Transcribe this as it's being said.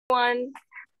One.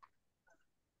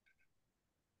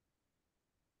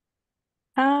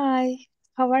 Hi,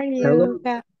 how are Hello, you?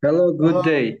 Yeah, hello, good Hello.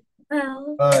 day.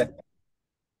 Well, Hi.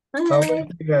 How are hi.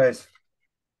 you guys?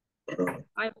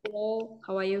 Hi, Paul.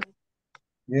 How are you?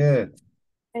 Good.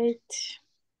 great.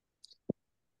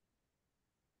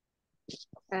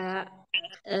 Uh,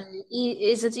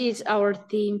 is our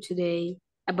theme today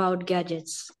about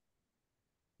gadgets?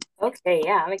 Okay,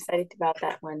 yeah, I'm excited about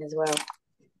that one as well.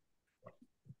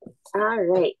 All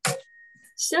right.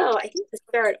 So I think to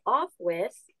start off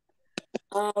with,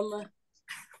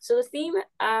 so the theme,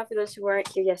 for those who weren't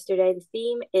here yesterday, the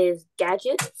theme is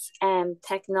gadgets and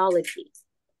technology.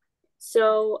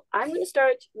 So I'm going to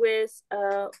start with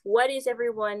what is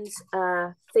everyone's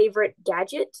favorite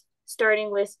gadget?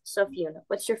 Starting with Sofia.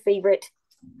 What's your favorite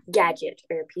gadget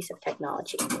or piece of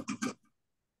technology?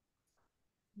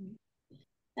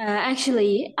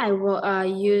 Actually, I will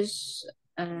use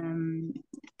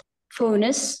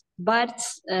phones, but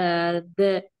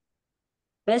the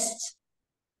best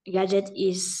gadget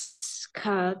is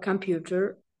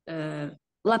computer,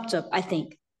 laptop, I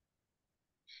think,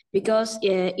 because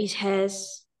it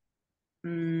has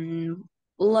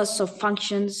lots of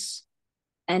functions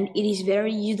and it is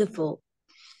very useful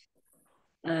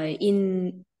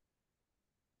in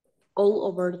all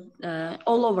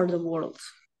over the world.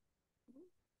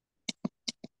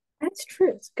 That's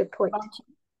true. It's a good point.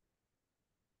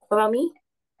 What about me?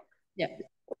 Yeah.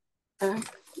 Uh,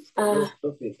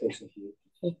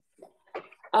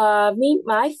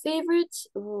 my favorite.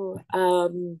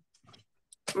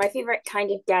 My favorite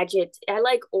kind of gadget. I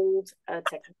like old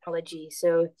technology,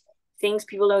 so things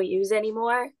people don't use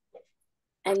anymore.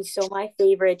 And so my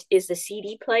favorite is the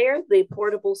CD player, the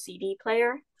portable CD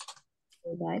player.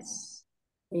 Nice.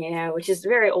 Yeah, which is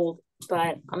very old,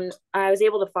 but I was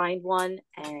able to find one,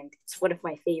 and it's one of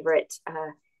my favorite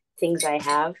things I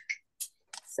have.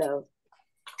 So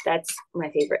that's my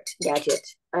favorite gadget.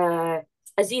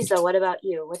 Aziza, what about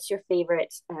you? What's your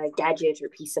favorite gadget or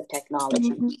piece of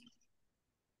technology? Mhm.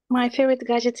 My favorite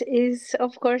gadget is,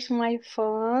 of course, my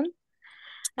phone.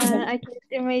 I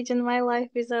can't imagine my life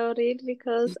without it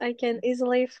because I can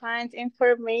easily find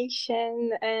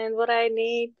information and what I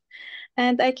need,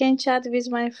 and I can chat with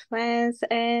my friends,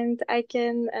 and I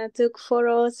can take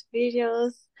photos,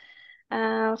 videos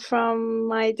from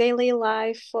my daily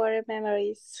life for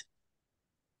memories.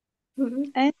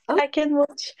 And Oh, I can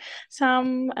watch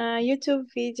some YouTube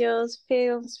videos,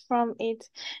 films from it.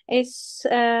 It's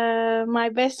my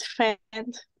best friend.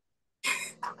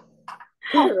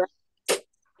 all right.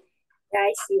 Yeah,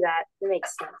 I see that. It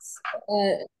makes sense.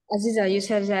 Aziza, you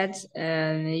said that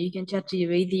you can chat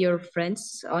with your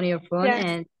friends on your phone, Yeah.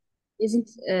 and isn't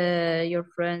your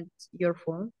friend your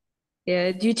phone?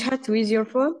 Yeah, do you chat with your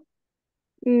phone?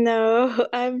 No,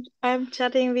 I'm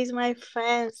chatting with my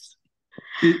friends.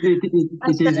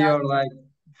 It is your like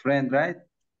friend, right?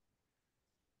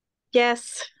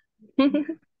 Yes.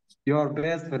 Your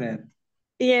best friend.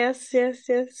 Yes, yes,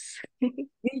 yes.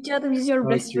 You chat with your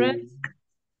best friend?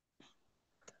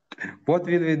 Okay. What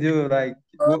will we do? Like,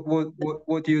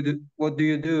 what do you do? What do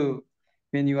you do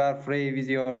when you are free with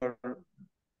your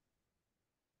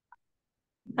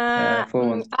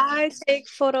phone? I take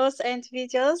photos and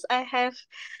videos. I have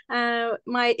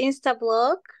my Insta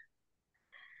blog.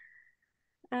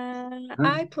 Huh?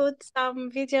 I put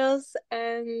some videos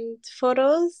and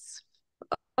photos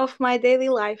of my daily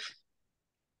life.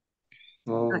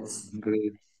 Oh, Nice.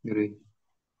 great, great.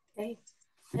 Okay.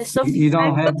 You Sophie,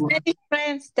 don't I've have. got many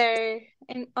friends there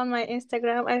on my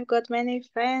Instagram. I've got many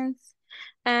friends,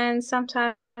 and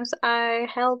sometimes I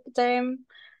help them.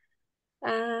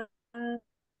 Uh,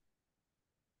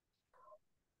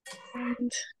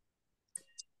 and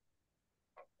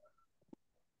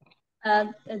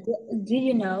do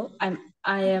you know?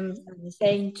 I am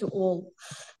saying to all.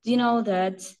 Do you know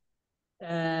that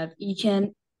you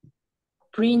can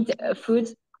print food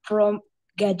from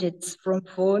gadgets from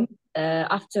phone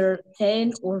after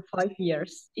 10 or 5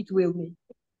 years? It will be.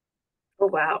 Oh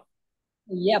wow.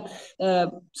 Yep.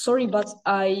 Sorry, but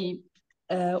I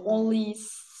only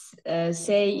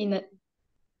say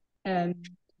um,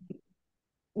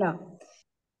 no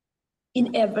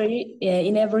in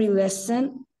every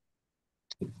lesson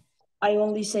I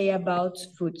only say about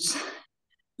foods.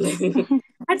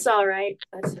 That's all right.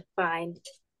 That's fine.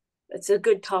 It's a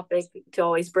good topic to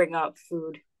always bring up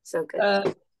food. So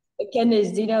good.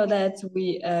 Candice, do you know that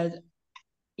we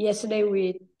yesterday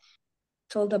we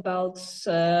told about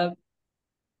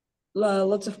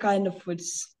lots of kind of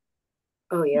foods.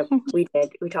 Oh yeah, we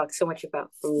did. We talked so much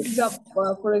about food.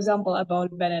 For example,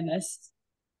 about bananas.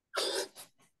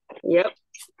 Yep.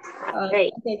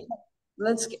 Right. Okay.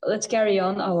 let's carry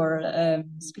on our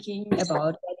speaking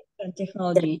about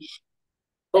technology.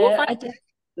 But we'll I find can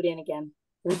it in again.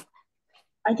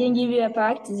 I can give you a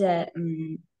fact that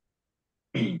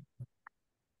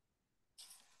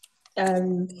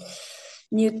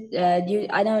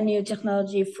new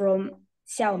technology from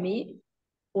Xiaomi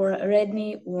or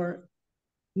Redmi or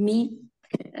Mi.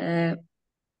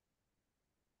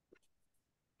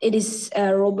 It is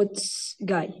a robots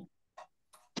guy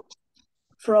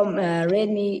from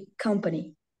Redmi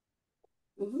company,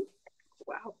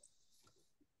 Wow.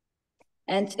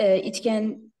 and it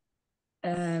can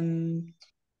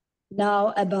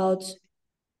know about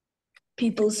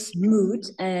people's mood,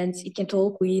 and it can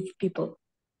talk with people.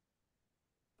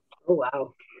 Oh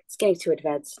wow. It's getting too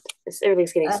advanced.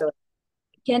 Everything's getting so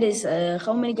Candice,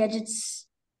 how many gadgets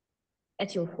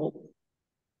at your home?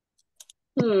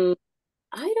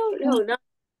 I don't know. No.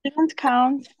 Don't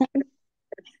count.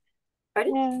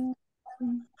 Pardon? Yeah.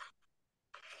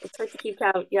 It's hard to keep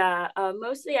count. Yeah.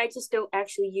 Mostly I just don't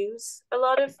actually use a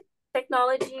lot of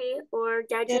technology or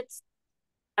gadgets.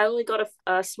 I only got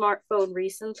a smartphone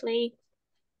recently.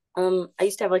 I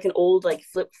used to have like an old like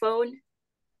flip phone.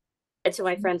 And so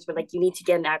my friends were like, you need to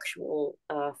get an actual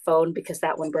phone because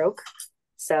that one broke.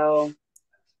 So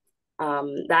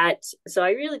so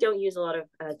I really don't use a lot of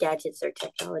gadgets or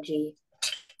technology.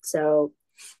 So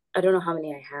I don't know how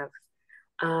many I have.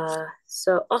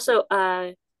 So also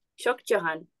Shok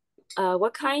Jahan,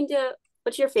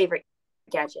 what's your favorite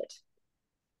gadget?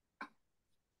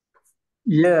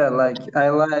 Yeah, like I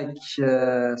like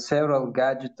several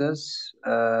gadgets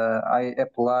I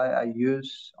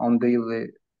use on daily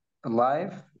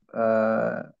life.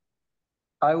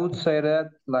 I would say that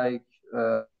like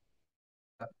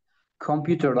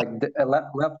computer, like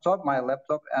laptop, my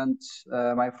laptop and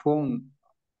my phone.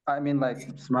 I mean like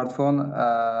smartphone.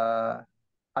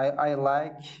 I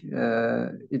like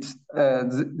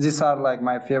these are like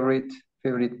my favorite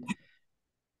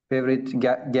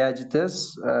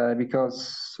gadgets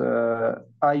because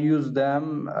I use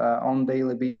them on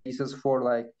daily basis for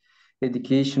like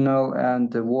educational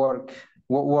and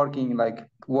working like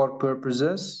work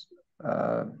purposes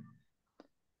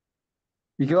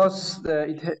because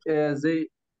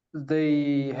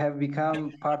they have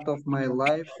become part of my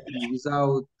life.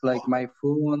 Without like my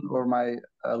phone or my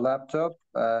laptop,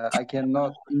 I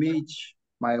cannot image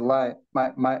my life,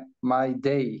 my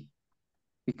day,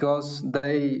 because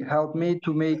they help me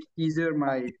to make easier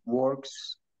my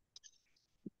works.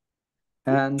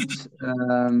 And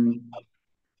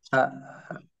uh,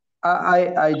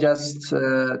 I just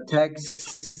text.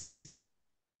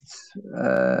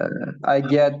 I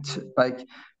get like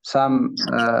some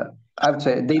I would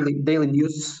say daily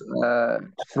news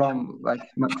from like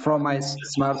from my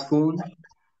smartphone,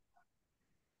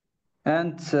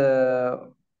 and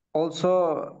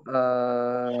also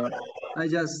I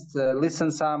just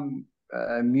listen some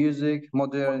music,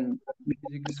 modern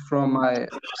music from my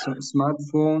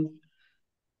smartphone,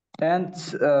 and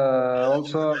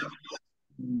also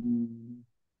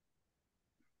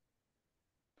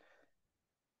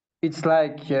it's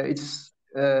like it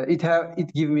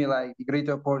give me like great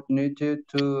opportunity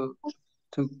to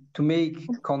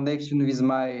make connection with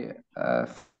my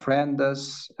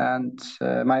friends and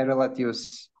my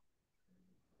relatives.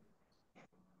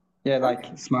 Yeah,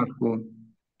 like smartphone.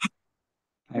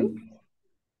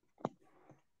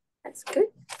 That's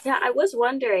good. Yeah, I was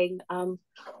wondering,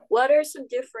 what are some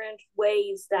different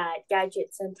ways that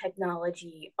gadgets and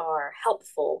technology are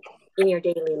helpful in your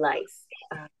daily life?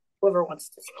 Whoever wants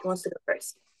to go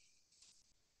first.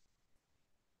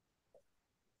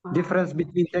 Difference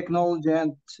between technology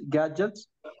and gadgets?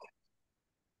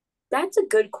 That's a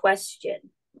good question.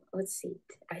 Let's see.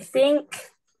 I think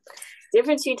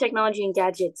difference between technology and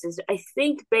gadgets is, I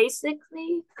think,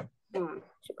 basically,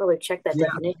 should probably check that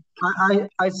definition.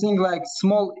 I think like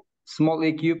small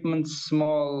equipment,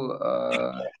 small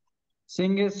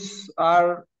things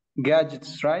are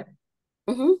gadgets, right?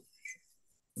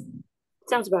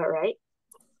 Sounds about right.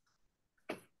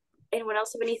 Anyone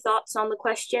else have any thoughts on the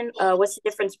question? What's the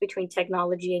difference between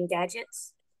technology and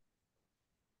gadgets?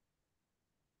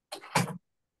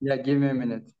 Yeah, give me a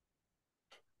minute.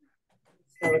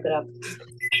 I'll look it up.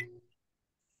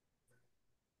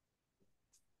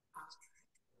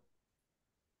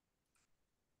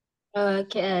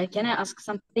 Can I ask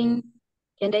something,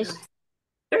 Candace?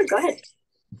 Sure, go ahead.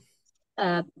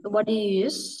 What do you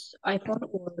use, iPhone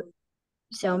or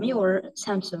Xiaomi or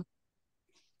Samsung?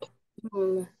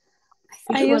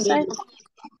 I use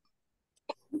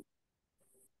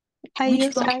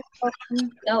iPhone.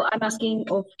 No, I'm asking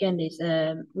of Candice.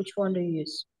 Which one do you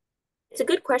use? It's a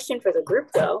good question for the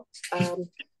group, though.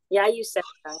 Yeah, I use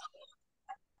Samsung.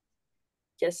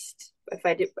 Just if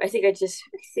I do, I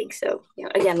think so. Yeah,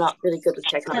 again, not really good with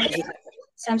technology.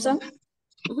 Samsung?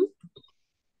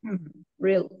 Mhm.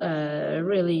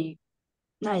 Really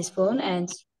nice phone,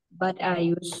 but I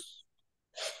use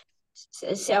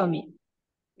Xiaomi.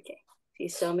 Okay, you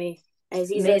saw me.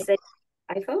 Aziza May- said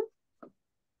iPhone.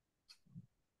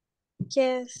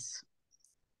 Yes,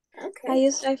 I Okay,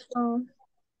 use iPhone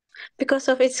because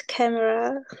of its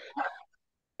camera.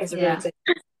 it's Yeah. really good.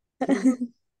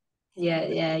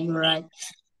 Yeah, you're right.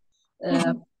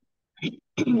 Uh,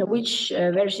 which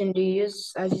version do you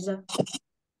use, Aziza?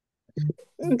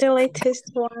 The latest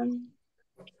one,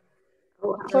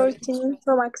 Oh, wow. 14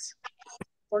 Pro Max.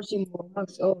 14 Pro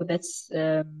Max. Oh, that's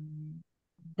the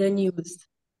newest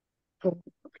of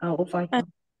iPhone.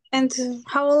 And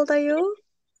how old are you?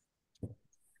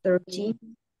 13.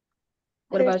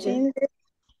 What about you? 13.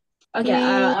 Okay, Me,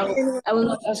 I will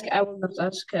not ask. I will not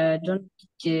ask. Don't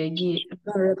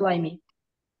reply me.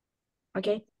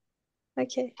 Okay.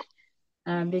 okay.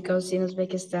 Because in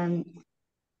Uzbekistan,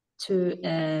 to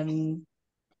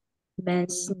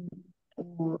men's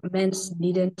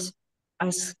didn't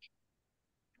ask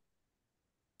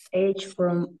age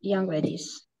from young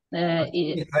ladies. I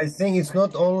think it's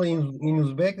not only in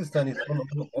Uzbekistan, it's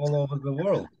all over the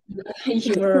world.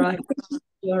 You're right.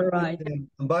 You're right.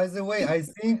 By the way, I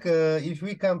think if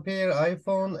we compare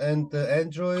iPhone and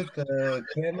Android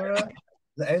camera,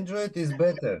 the Android is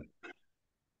better.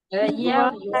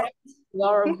 Yeah, Why? you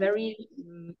are very.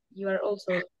 You are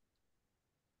also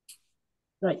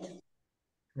right.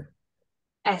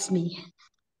 Ask me.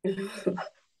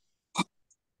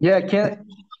 Yeah,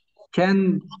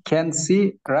 can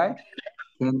see, right?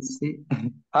 Can see.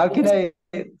 How can I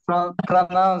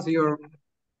pronounce your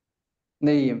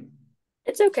name?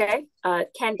 It's okay.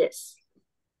 Candice.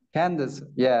 Candace.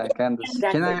 Yeah, Candace.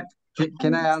 Exactly.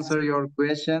 Can I answer your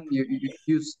question?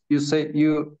 You say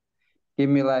you give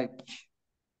me like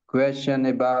question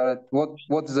about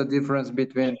what is the difference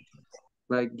between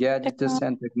like gadgets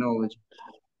and technology?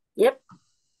 Yep.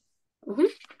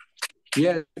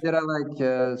 Yeah, there are like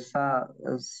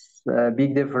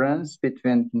big difference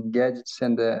between gadgets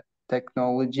and the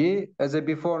technology. As I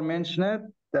before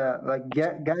mentioned, like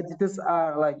gadgets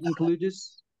are like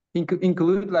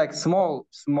include like smaller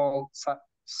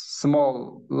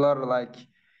like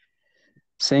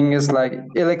things like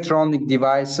electronic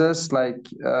devices like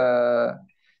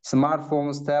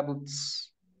smartphones,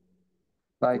 tablets,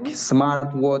 like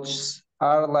smartwatches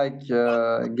are like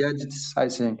gadgets, I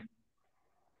think.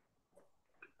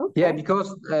 Okay. Yeah,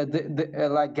 because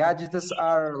like gadgets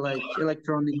are like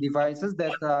electronic devices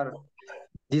that are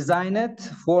designed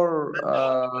for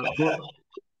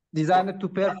designed to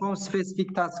perform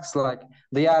specific tasks. Like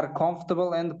they are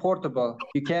comfortable and portable.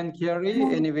 You can carry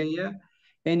anywhere,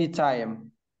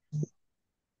 anytime.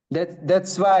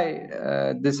 That's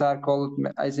why these are called,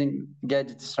 I think,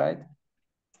 gadgets, right?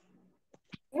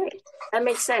 Right. That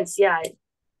makes sense. Yeah, it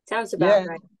sounds about Yeah,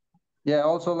 right. yeah.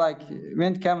 Also, like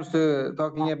when it comes to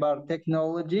talking about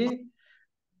technology,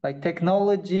 like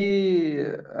technology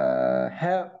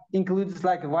have includes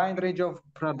like a wide range of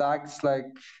products like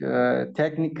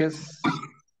techniques.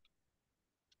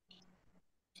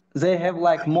 They have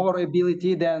like more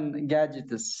ability than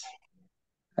gadgets,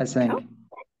 I think. Oh.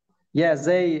 Yeah,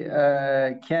 they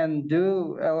can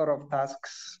do a lot of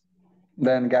tasks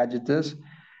than gadgets.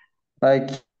 Like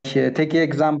take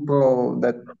example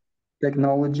that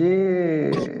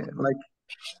technology like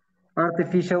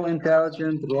artificial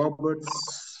intelligence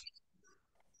robots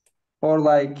or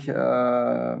like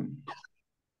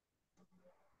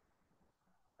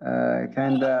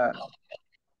kind of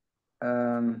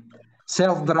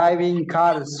self-driving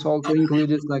cars also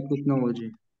included like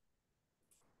technology.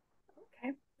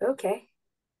 Okay. Okay.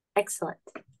 Excellent.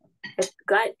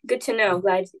 Good to know.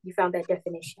 Glad you found that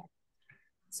definition.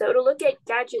 So to look at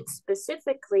gadgets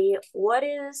specifically, what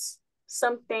is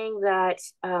something that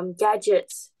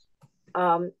gadgets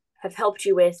have helped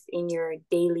you with in your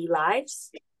daily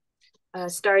lives?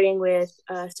 Starting with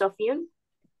Sofiyun,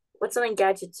 what's something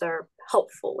gadgets are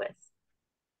helpful with?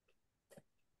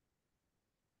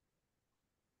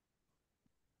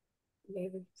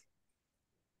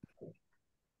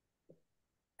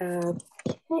 Okay.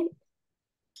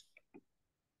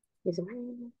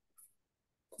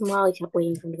 While waiting for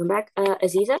him to come back,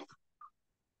 Aziza.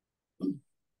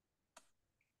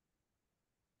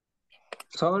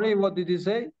 Sorry, what did you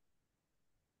say?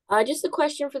 Just a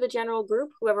question for the general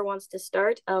group, whoever wants to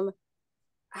start.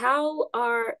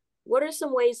 What are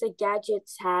some ways that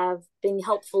gadgets have been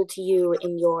helpful to you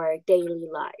in your daily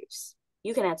lives?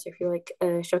 You can answer if you like,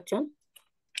 Shokjan.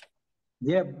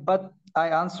 Yeah, but I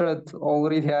answered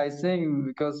already, I think,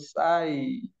 because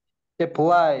I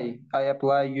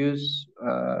apply use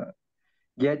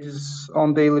gadgets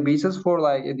on daily basis for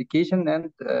like education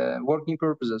and working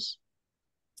purposes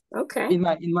Okay.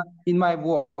 in my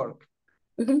work.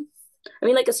 hmm I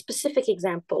mean, like a specific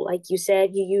example, like you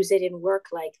said, you use it in work.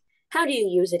 Like, how do you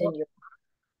use it in your?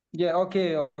 Yeah,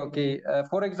 okay.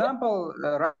 For example,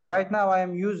 right now I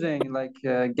am using like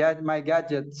my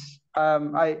gadgets.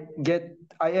 I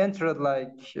entered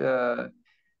like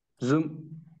Zoom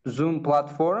Zoom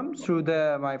platform through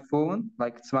my phone,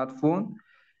 like smartphone.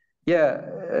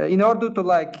 Yeah, in order to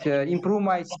like improve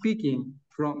my speaking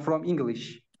from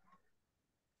English,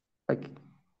 like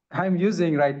I'm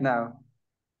using right now.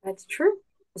 That's true.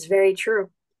 It's very true.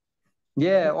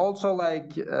 Yeah, also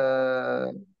like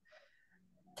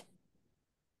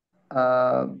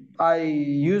I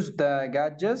use the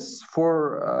gadgets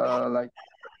for like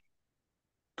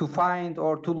to find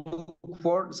or to look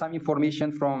for some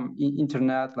information from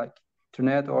internet, like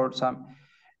internet or some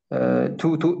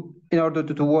to in order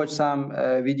to watch some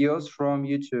videos from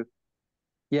YouTube.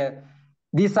 Yeah,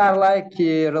 these are like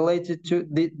related to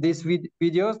these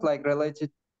videos, like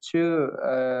related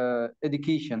to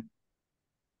education.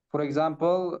 For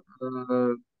example,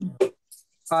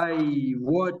 I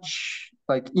watch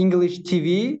like English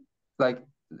TV, like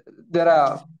there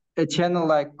are a channel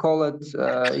like called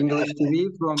English TV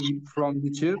from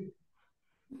YouTube.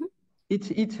 Mhm.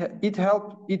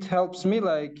 It helps me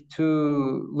like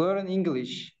to learn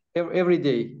English every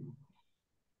day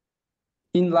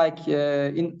in like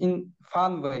in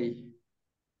fun way.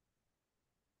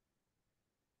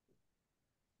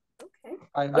 Okay.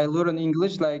 I learn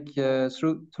English like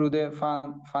through the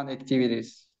fun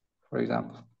activities, for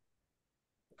example,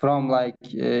 from like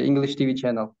English TV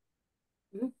channel.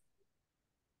 Mhm.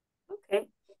 Okay.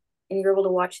 And you're able to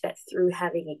watch that through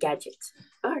having a gadget.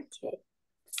 Okay.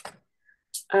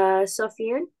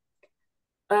 Sofian,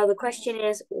 the question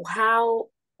is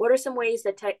what are some ways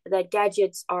that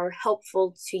gadgets are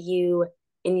helpful to you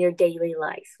in your daily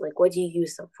life? Like what do you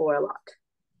use them for a lot?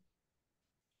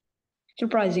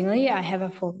 Surprisingly, I have a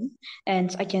phone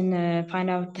and I can find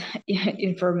out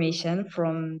information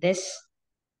from this.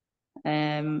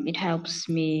 It helps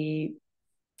me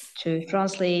to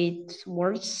translate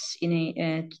words in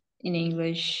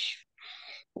English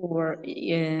or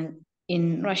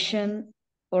in Russian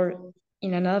or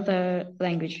in another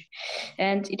language.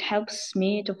 And it helps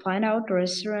me to find out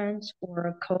restaurants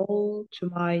or call to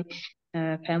my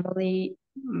family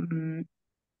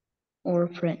or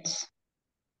friends.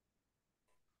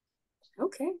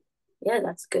 Okay. Yeah,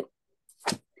 that's good.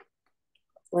 A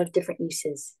lot of different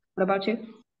uses. What about you?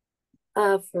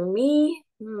 For me,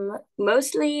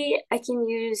 mostly I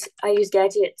use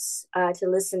gadgets to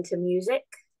listen to music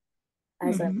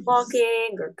as I'm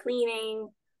walking or cleaning.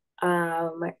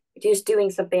 Um, just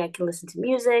doing something I can listen to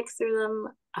music through them.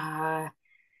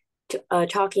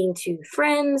 Talking to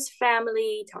friends,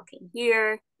 family, talking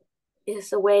here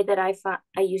is a way that I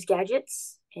use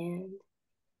gadgets, and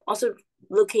also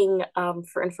looking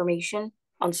for information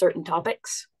on certain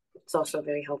topics. It's also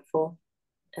very helpful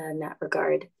in that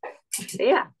regard. So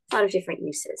yeah, a lot of different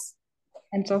uses.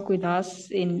 And talk with us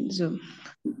in Zoom.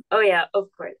 Oh yeah, of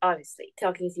course, obviously,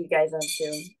 talking to you guys on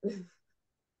Zoom.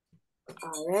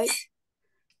 All right.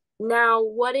 Now,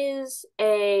 what is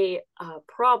a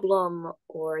problem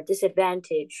or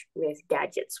disadvantage with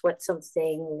gadgets? What's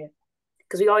something,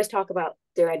 because we always talk about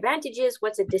their advantages,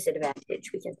 what's a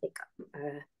disadvantage we can think of?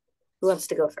 Who wants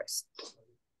to go first?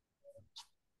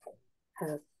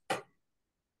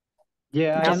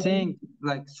 Yeah, I Jamil? think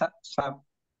like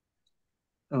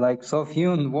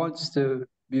Sofiun wants to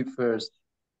be first.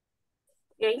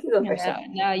 Yeah, you can go first.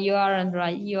 No, you aren't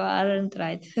right. You aren't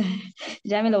right.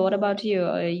 Jamila, what about you?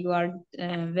 You are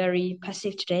very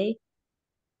passive today.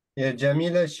 Yeah,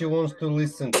 Jamila, she wants to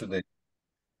listen today.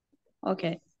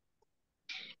 Okay.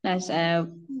 Nice.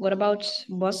 What about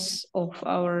boss of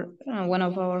our one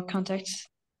of our contacts?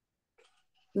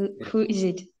 Who is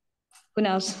it? Who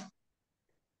knows?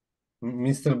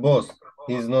 Mr. Boss,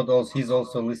 he's not also he's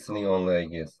also listening only, I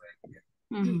guess.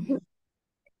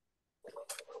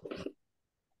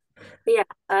 Yeah,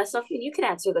 Sophie, you can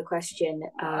answer the question.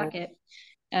 Okay.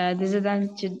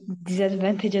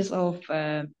 Disadvantages of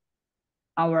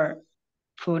our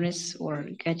phones or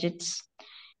gadgets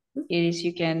is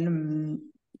you can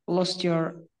lose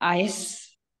your eyes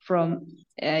from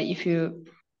if you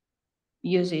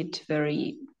use it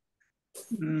very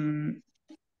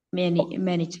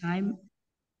many time.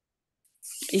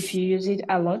 If you use it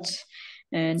a lot,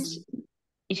 and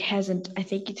I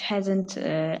think it hasn't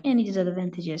any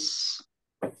disadvantages.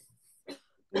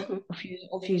 Mhm.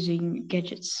 of using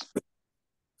gadgets.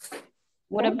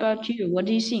 What about you? What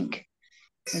do you think?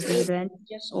 The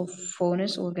disadvantages of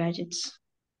phones or gadgets?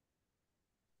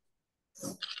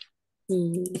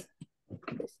 Disadvantage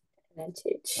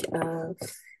of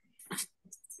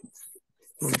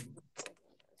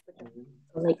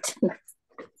light.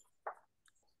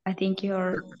 I think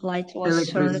your light was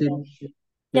turned Electricity. off. Yeah,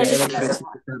 Yeah, just electricity.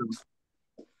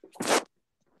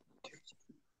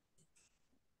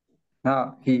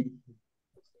 Ah, he.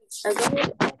 go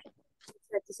ahead.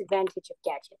 The disadvantage of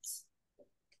gadgets.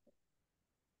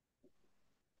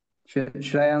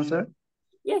 Should I answer?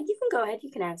 Yeah, you can go ahead.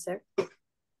 You can answer.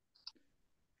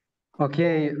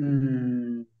 Okay.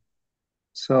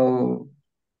 So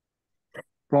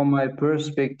from my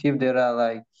perspective, there are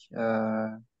like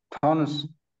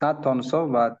not tons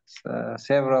of, but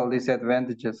several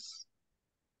disadvantages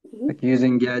like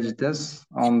using gadgets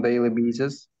on daily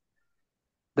basis.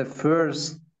 The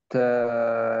first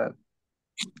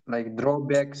like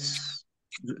drawbacks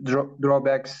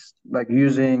like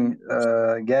using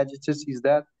gadgets is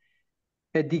that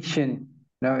addiction.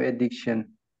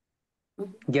 Addiction.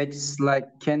 Gadgets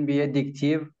like can be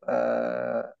addictive,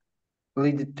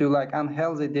 lead to like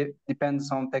unhealthy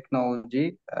depends on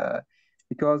technology,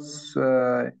 because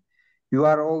you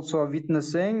are also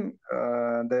witnessing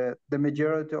the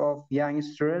majority of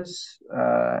youngsters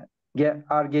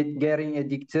getting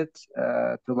addicted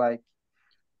to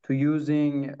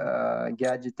using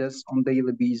gadgets on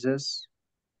daily basis,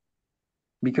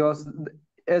 because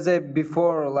as I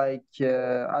before like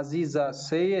Aziza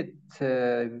said,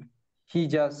 he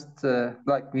just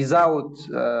like without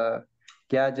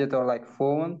gadget or like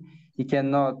phone he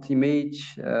cannot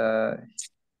image her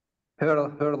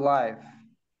life.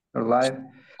 Our life.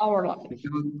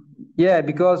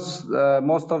 Because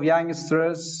most of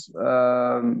youngsters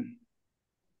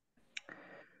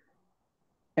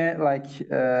like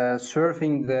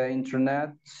surfing the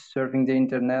internet,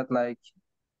 like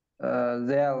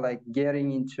they are like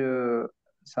getting into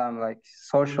some like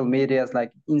social medias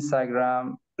like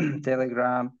Instagram,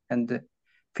 Telegram, and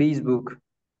Facebook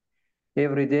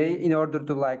every day in order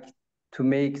to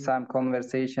make some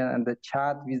conversation and the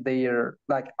chat with their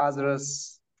like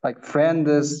others, like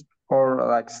friends or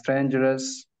like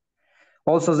strangers.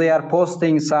 Also, they are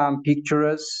posting some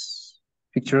pictures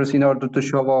in order to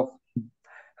show off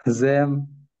them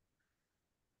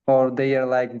or their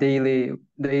like daily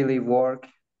work.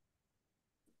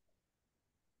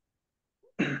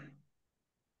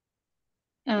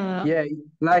 Yeah,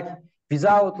 like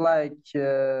without like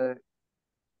how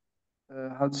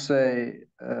to say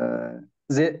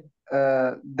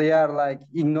they are like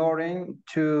ignoring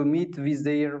to meet with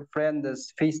their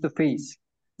friends face to face.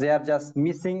 They are just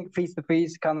missing face to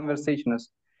face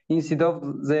conversations. Instead of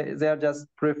they are just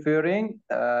preferring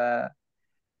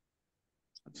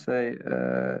say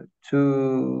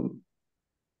to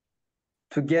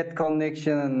get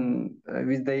connection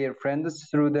with their friends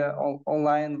through the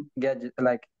online gadget,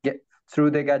 like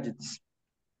through the gadgets,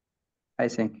 I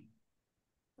think.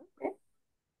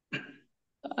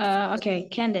 Okay,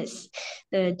 Candice,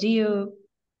 do you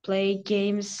play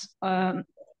games on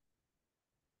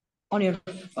your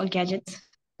gadget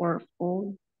or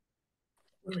phone?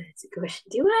 Oh, that's a good question.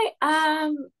 Do I?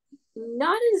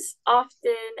 Not as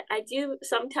often. I do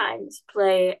sometimes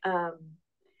play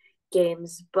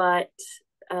games, but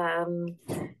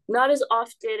not as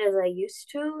often as I used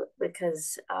to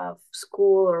because of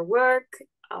school or work.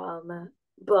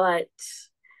 But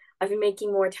I've been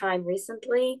making more time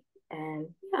recently,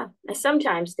 and yeah,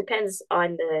 sometimes depends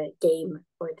on the game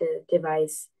or the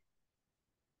device.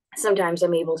 Sometimes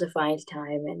I'm able to find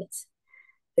time, and it's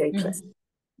very pleasant.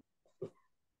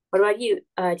 What about you?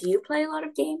 Do you play a lot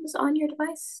of games on your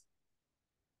device?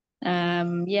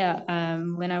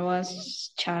 When I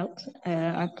was child,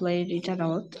 I played it a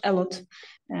lot,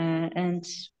 and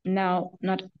now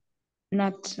not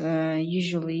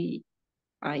usually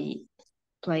I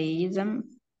play them,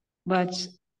 but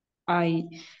I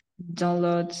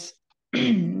download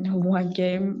one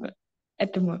game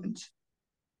at the moment.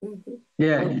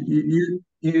 Yeah,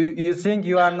 you think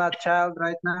you are not child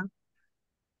right now?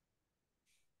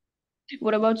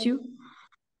 What about you?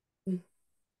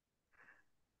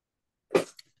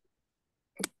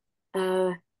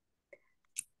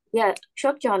 Yeah,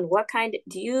 Shokjan, what kind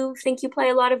do you think you play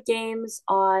a lot of games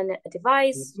on a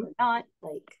device or not?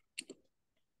 Like,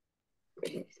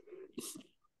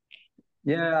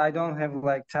 yeah, I don't have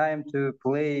like time to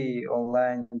play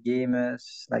online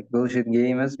games, like bullshit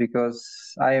games,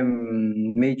 because I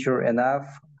am mature enough.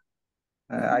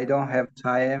 I don't have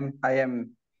time. I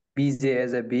am busy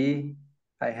as a bee.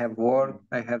 I have work.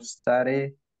 I have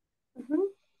study.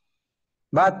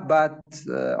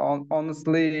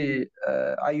 Honestly,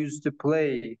 I used to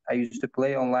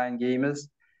play online games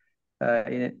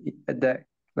in the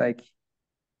like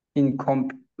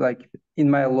in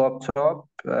my laptop.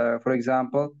 For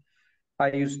example,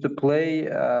 I used to play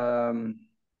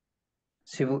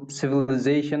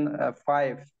Civilization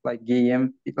 5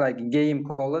 game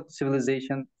called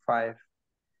Civilization 5.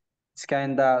 It's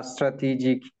kind of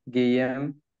strategic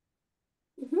game.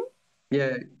 Mhm.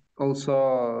 Yeah,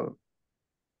 also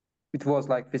it was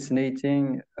like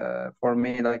fascinating for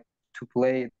me like to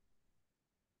play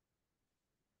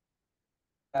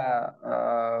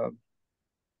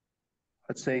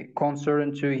let's say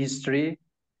concern to history.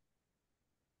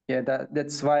 Yeah,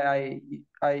 that's why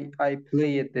I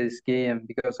play this game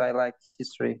because I like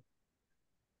history.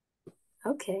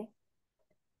 Okay.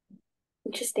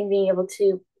 Interesting being able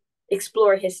to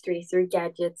explore history through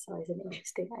gadgets. Always an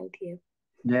interesting idea.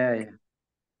 Yeah.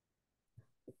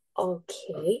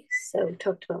 Okay, so we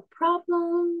talked about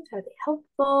problems. Are they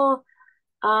helpful?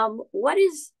 What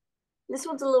is this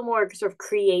one's a little more sort of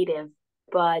creative,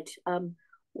 but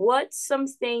what's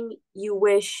something you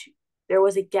wish there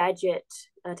was a gadget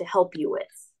to help you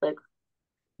with? Like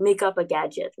make up a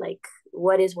gadget. Like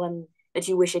what is one that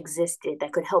you wish existed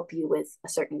that could help you with a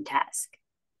certain task?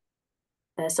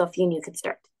 Sophie, you could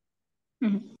start.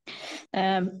 Mhm.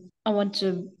 I want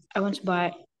to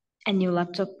buy a new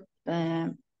laptop.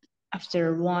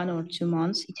 After 1 or 2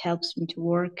 months, it helps me to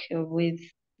work with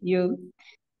you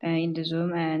in the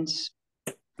Zoom, and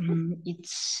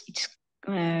it's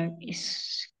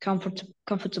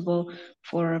comfortable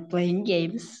for playing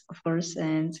games, of course,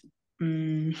 and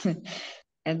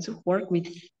and work with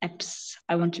apps.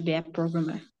 I want to be a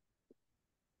programmer.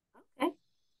 Okay,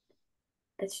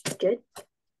 that's good.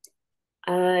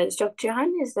 Dr.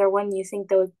 John, is there one you think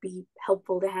that would be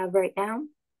helpful to have right now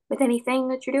with anything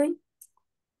that you're doing?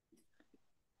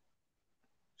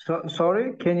 So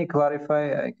sorry, can you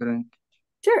clarify? I couldn't.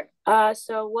 Sure.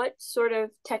 So what sort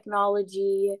of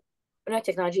technology, or not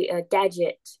technology, a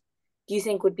gadget do you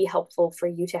think would be helpful for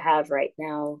you to have right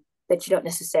now that you don't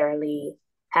necessarily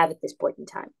have at this point in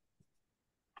time?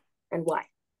 And why?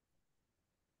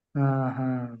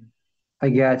 Uh-huh. I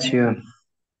got you.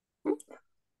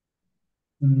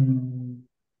 Mm.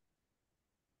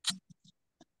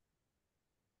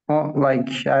 Oh,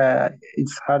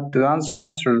 it's hard to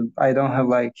answer. I don't have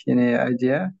like any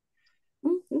idea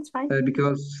That's fine.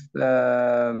 because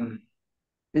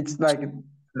it's like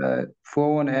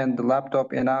phone and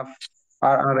laptop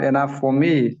are enough for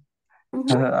me.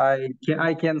 Mhm.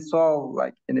 I can solve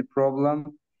like any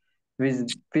problem with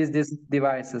these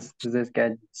devices, with these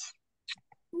gadgets.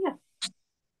 Yeah,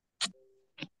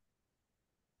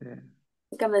 Yeah. I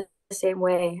think I'm the same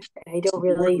way. I don't What,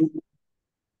 really.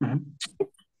 Mhm.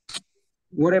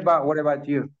 What about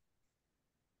you?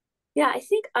 Yeah, I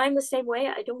think I'm the same way.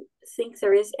 I don't think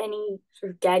there is any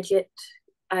sort of gadget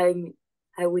I'm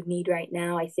I would need right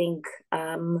now. I think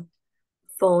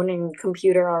phone and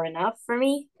computer are enough for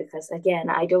me because again,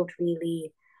 I don't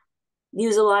really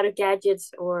use a lot of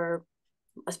gadgets or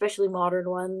especially modern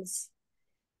ones.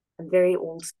 I'm very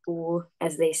old school,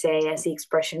 as they say, as the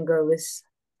expression goes.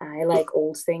 I like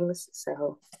old things,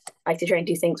 so I like to try and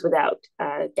do things without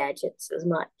gadgets as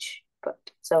much. But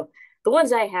so the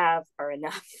ones I have are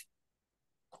enough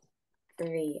for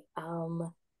me.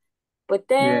 But Yeah.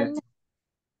 then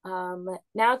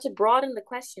now to broaden the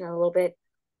question a little bit,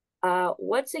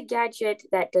 what's a gadget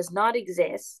that does not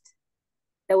exist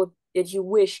that you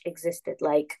wish existed?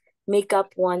 Like make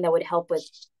up one that would help with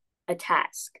a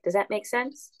task. Does that make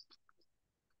sense?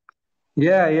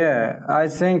 Yeah. I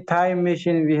think time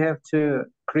machine, we have to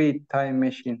create time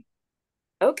machine.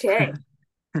 Okay.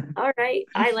 All right.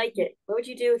 I like it. What would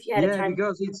you do if you had a Yeah, time?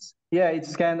 because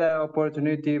it's kind of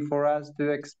opportunity for us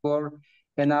to explore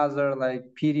another like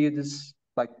periods,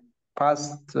 like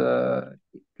past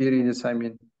periods, I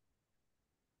mean.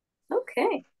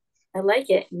 Okay. I like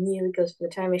it. Immediately goes for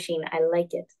the time machine. I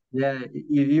like it. Yeah,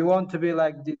 you want to be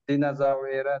like the dinosaur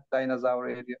era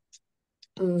through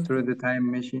Mhm. the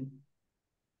time machine.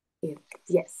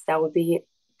 Yes, that would be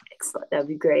excellent. That would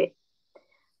be great.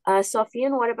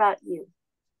 Sofian, what about you?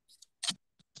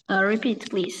 Repeat,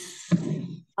 please.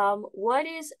 What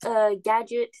is a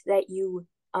gadget that you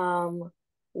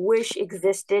wish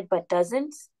existed but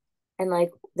doesn't, and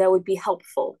like that would be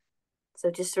helpful? So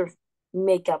just sort of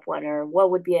make up one, or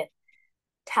what would be a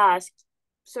task?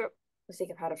 So let's think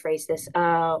of how to phrase this.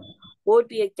 What would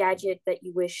be a gadget that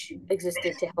you wish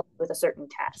existed to help with a certain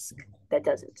task that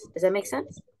doesn't? Does that make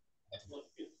sense?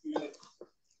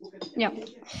 Yeah.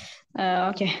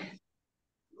 Okay.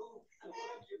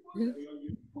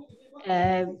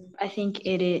 I think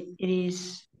it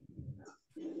is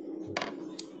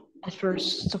at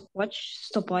first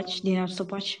stopwatch. Do you know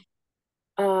stopwatch?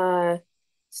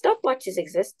 Stopwatches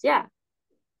exist, yeah.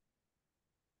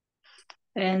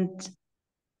 And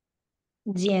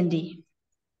D&D.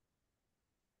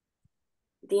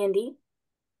 D&D?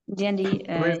 D&D.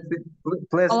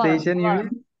 PlayStation, you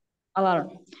mean? Alarm.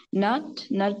 Not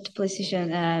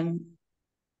PlayStation.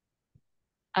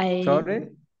 Sorry?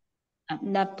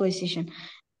 Not PlayStation.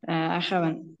 I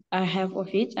haven't. I have of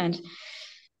it, and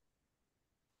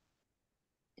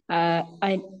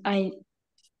I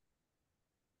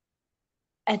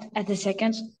at the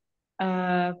second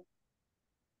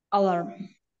alarm.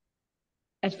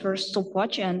 At first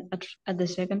stopwatch, and at the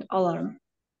second alarm.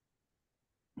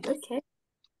 Okay.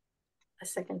 A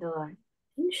second alarm.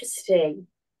 Interesting.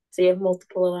 So you have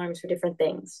multiple alarms for different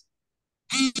things.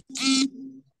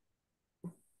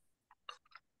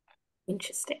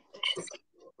 Interesting.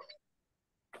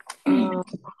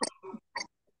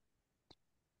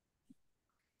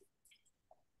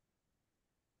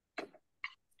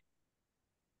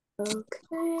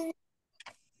 Okay.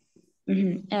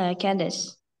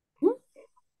 Candace, Hmm?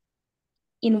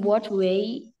 in what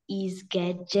way is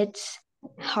gadgets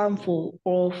harmful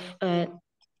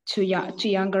to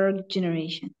younger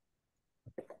generation?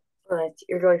 But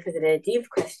you're going for the deep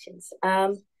questions.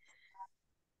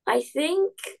 I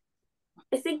think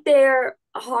they're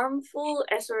harmful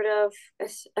as sort of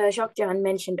as Jacques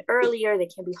mentioned earlier. They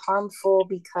can be harmful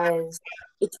because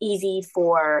it's easy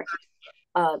for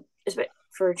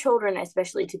children,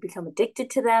 especially, to become addicted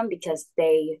to them because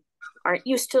they aren't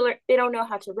used to. They don't know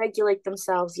how to regulate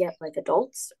themselves yet, like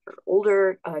adults or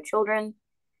older children.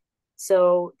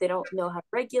 So they don't know how to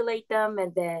regulate them,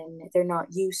 and then they're not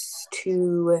used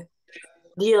to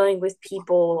dealing with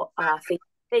people face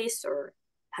to face, or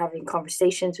having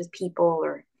conversations with people,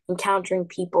 or encountering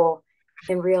people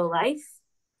in real life.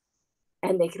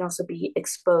 And they can also be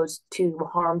exposed to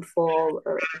harmful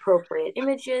or inappropriate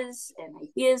images and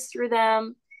ideas through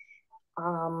them.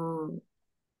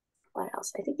 What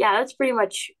else? I think, yeah, that's pretty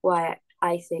much why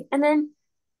I think. And then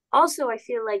also, I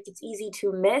feel like it's easy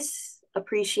to miss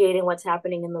appreciating what's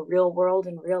happening in the real world,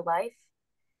 in real life,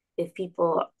 if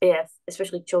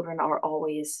especially children, are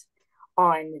always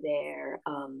on their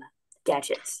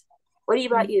gadgets. What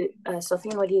about you,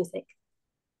 Sophie? What do you think?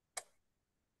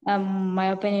 My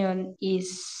opinion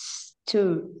is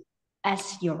to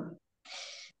ask your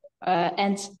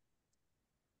and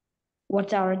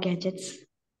what are gadgets?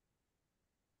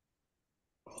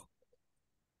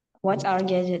 What are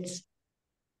gadgets?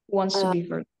 Wants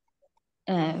to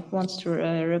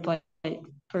reply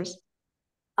first.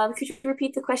 Could you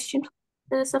repeat the question,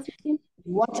 Sophie?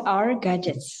 What are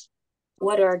gadgets?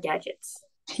 What are gadgets?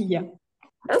 Yeah.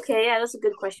 Okay, yeah, that's a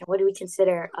good question. What do we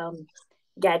consider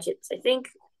gadgets? I think,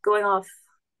 going off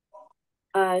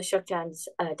Shukjan's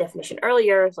definition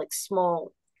earlier, like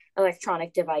small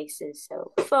electronic devices,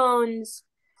 so phones,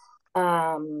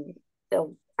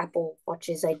 the Apple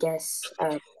Watches, I guess,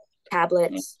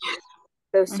 tablets,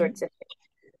 those sorts of things.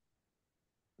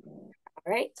 All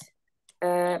right.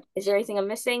 Is there anything I'm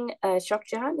missing,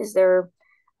 Shukjan? Is there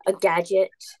a gadget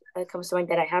that comes to mind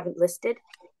that I haven't listed?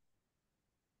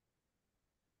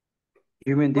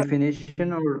 You mean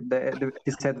definition or the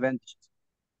disadvantage?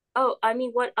 Oh, I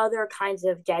mean, what other kinds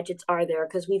of gadgets are there?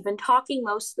 Because we've been talking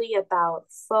mostly about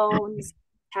phones,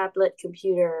 tablet,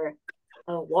 computer,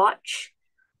 watch.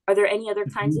 Are there any other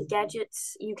kinds of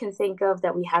gadgets you can think of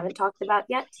that we haven't talked about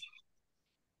yet?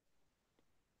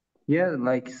 Yeah,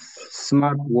 like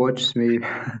smartwatch, maybe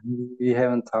we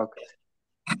haven't talked.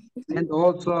 And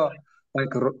also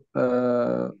like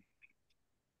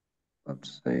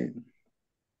let's say,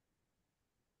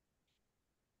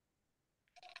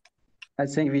 I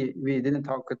think we didn't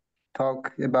talk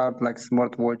about like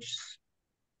smartwatches.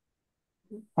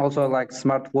 Also, like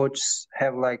smartwatches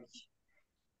have like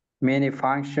many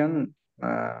function.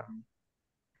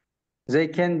 They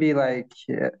can be like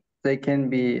they can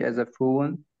be as a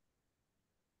phone.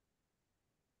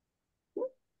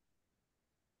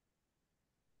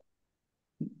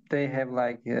 They have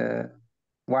like a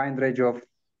wide range of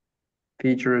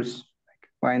features, like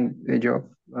wide range of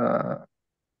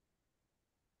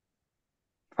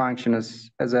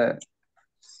functions as a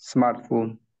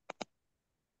smartphone.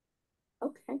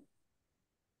 Okay.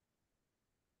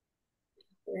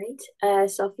 Right.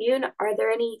 Safiyun, are there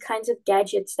any kinds of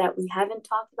gadgets that we haven't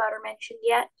talked about or mentioned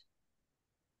yet?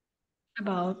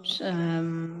 About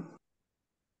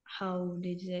how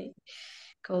did they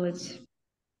call it?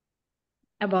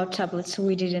 About tablets,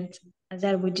 we didn't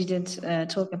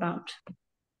talk about.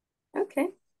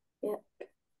 Okay. Yeah.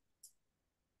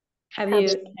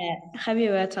 Have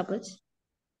you a tablet?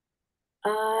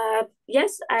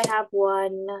 Yes, I have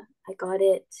one. I got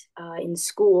it in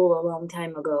school a long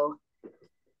time ago.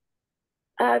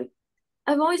 Um,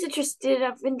 I'm always interested.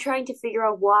 I've been trying to figure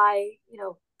out why,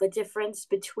 the difference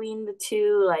between the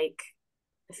two. Like,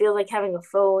 I feel like having a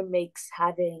phone makes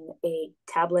having a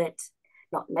tablet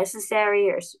not necessary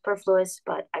or superfluous,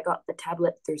 but I got the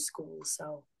tablet through school,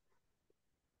 so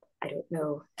I don't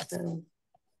know.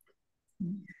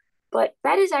 But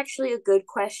that is actually a good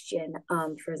question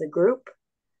for the group.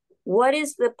 What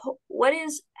is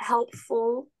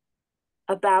helpful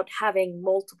about having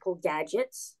multiple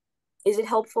gadgets? Is it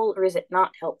helpful or is it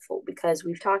not helpful? Because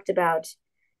we've talked about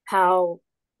how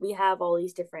we have all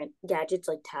these different gadgets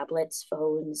like tablets,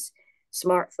 phones,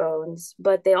 smartphones,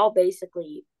 but they all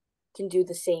basically can do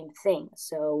the same thing.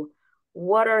 So,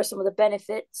 what are some of the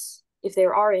benefits, if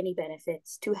there are any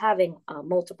benefits, to having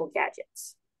multiple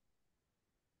gadgets?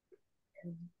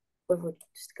 Or would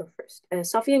just go first?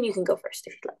 Sofian, you can go first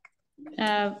if you'd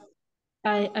like.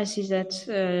 I see that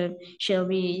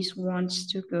Shelby wants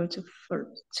to go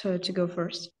to go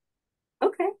first.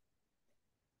 Okay.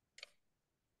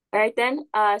 All right then.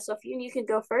 Sofian, you can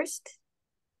go first.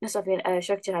 No, Sofian.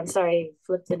 Shakja, I'm sorry,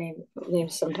 flip the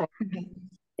names sometimes.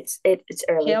 It's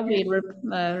early.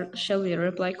 Shelby,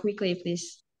 reply quickly,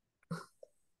 please.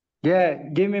 Yeah,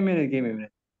 give me a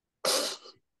minute.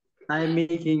 I'm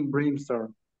making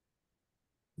brainstorm.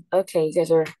 Okay, you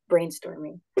guys are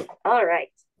brainstorming. All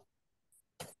right.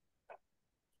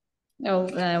 Oh,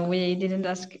 we didn't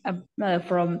ask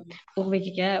from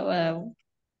Ulrike.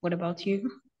 What about you?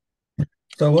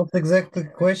 So what's exactly the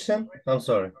question? I'm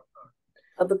sorry.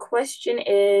 The question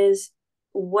is,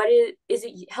 is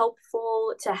it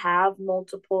helpful to have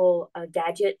multiple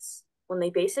gadgets when they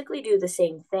basically do the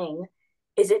same thing?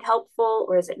 Is it helpful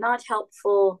or is it not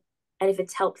helpful? And if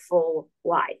it's helpful,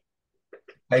 why?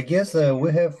 I guess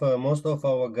we have most of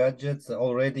our gadgets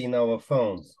already in our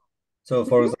phones. So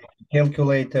for example,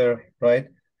 calculator, right?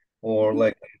 Or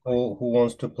like who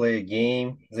wants to play a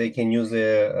game, they can use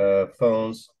their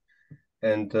phones,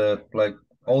 and like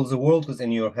all the world is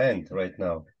in your hand right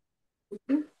now.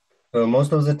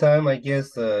 Most of the time, I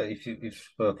guess, if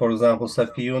for example,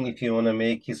 Safiyun, if you want to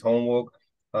make his homework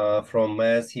from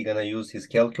math, he gonna use his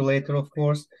calculator, of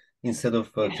course, instead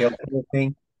of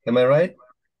calculating. Am I right?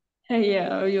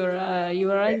 Yeah, you're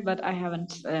right, but I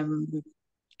haven't.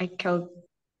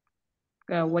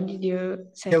 What did you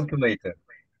say? Calculator.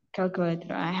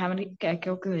 Calculator. I haven't a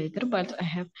calculator, but I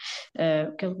have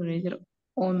a calculator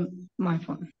on my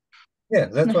phone. Yeah,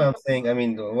 that's what I'm saying. I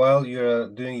mean, while you're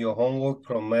doing your homework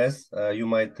from math, you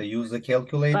might use the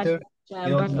calculator. I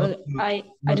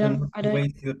don't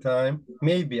waste your time.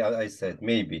 Maybe I said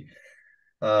maybe.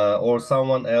 Or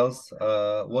someone else.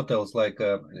 What else? Like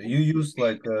you use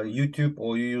like YouTube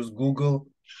or you use Google,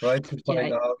 right, to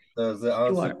find out the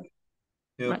answer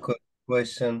to your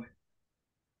question.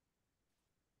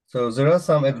 So there are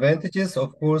some advantages,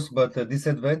 of course, but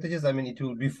disadvantages, I mean, it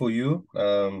will be for you.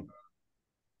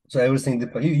 So everything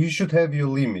you should have your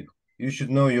limit. You should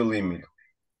know your limit.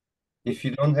 If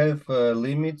you don't have a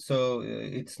limit, so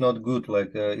it's not good.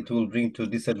 Like it will bring to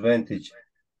disadvantage.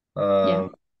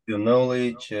 Your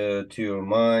knowledge, to your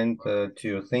mind, to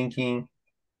your thinking.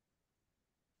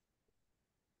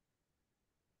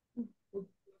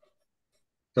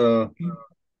 So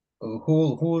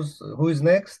who is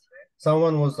next?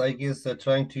 Someone was, I guess,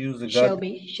 trying to use a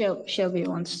Shelby. Shelby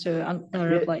wants to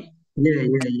reply.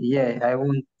 Yeah. I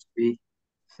want to be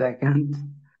second.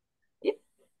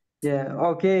 Yeah.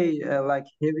 Okay. Like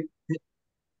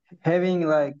having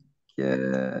like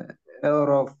a lot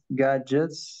of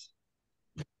gadgets.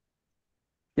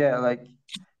 Yeah, like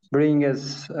bring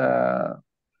us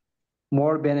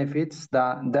more benefits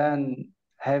than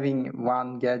having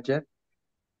one gadget.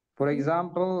 For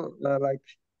example, like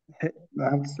I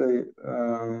have to say,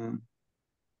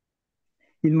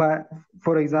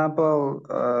 for example,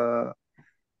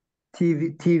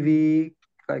 TV,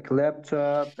 like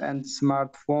laptop and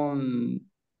smartphone.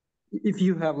 If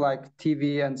you have like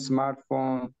TV and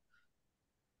smartphone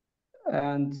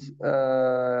and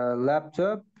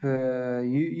laptop,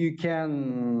 you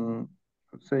can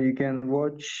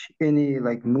watch any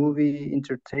like movie,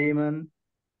 entertainment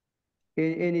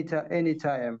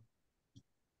anytime.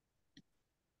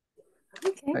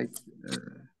 Okay. Like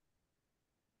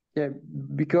yeah,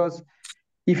 because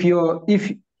if your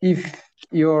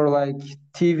like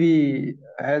TV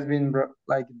has been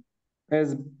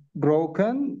has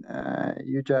broken,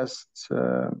 you just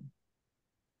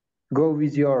go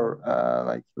with your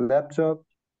like laptop.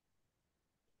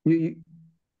 You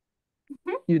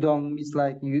You don't miss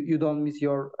like you don't miss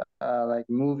your like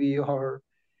movie or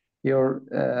your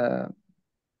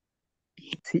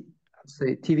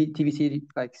say TV series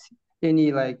like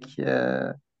any like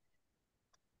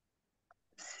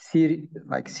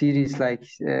series like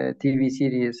TV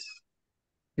series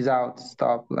without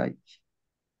stop like.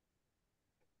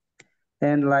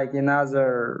 And like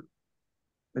another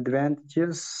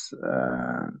advantages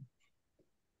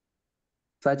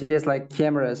such as like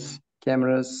cameras,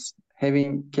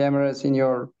 having cameras in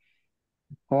your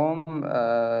home,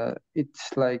 it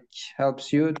like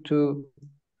helps you to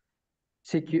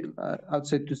secure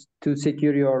outside to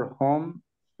secure your home.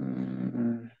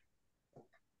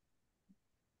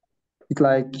 It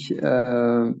like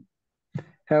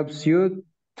helps you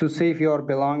to save your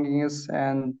belongings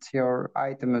and your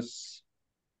items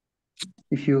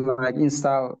if you like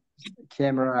install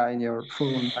camera in your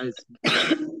phone.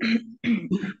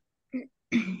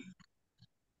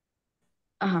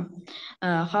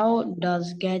 How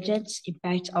does gadgets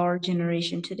impact our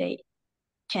generation today,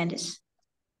 Candice?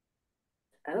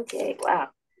 Okay, wow.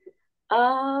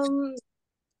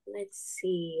 Let's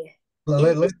see.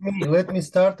 Let me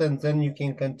start and then you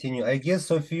can continue. I guess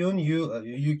Sofiyun,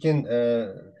 you can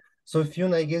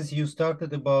Sofiyun, I guess you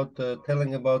started about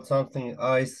telling about something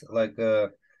ice like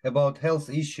about health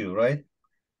issue, right?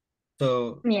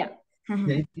 So Yeah.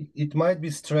 yeah, it might be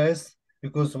stress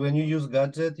because when you use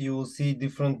gadget, you will see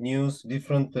different news,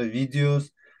 different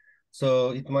videos.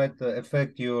 So it might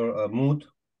affect your mood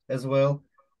as well,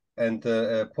 and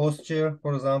posture.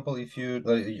 For example, if you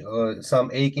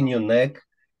some ache in your neck,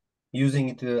 using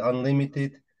it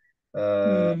unlimited.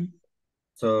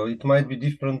 So it might be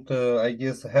different, I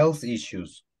guess, health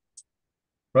issues,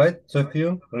 right?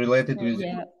 Sophia, related with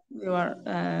Yeah, you are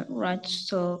right.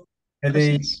 So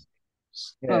headache. persons.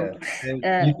 Yeah,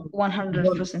 Oh,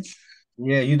 100%.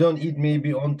 Yeah, you don't eat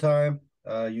maybe on time.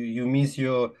 You miss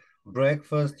your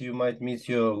breakfast. You might miss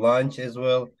your lunch as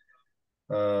well.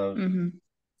 So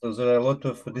there are a lot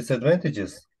of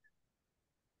disadvantages.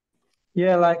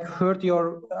 Yeah, like hurt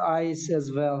your eyes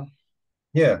as well.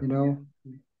 Yeah. You know,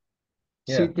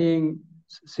 Yeah.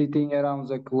 sitting around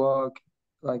the clock,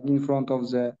 like in front of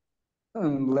the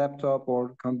laptop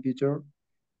or computer,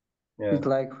 Yeah. it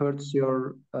like hurts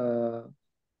your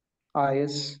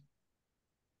eyes.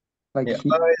 Like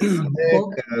eyes,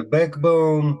 neck,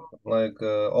 backbone, like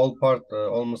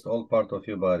almost all part of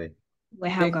your body. We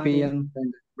have back got it. pain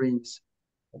and brains.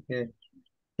 Okay.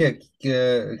 Yeah,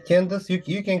 Candace,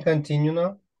 you can continue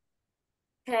now.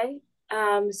 Okay.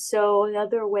 So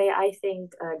another way I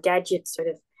think gadgets sort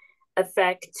of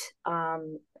affect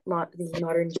the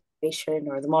modern generation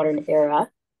or the modern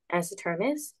era, as the term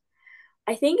is,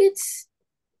 I think it's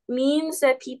means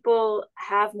that people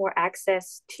have more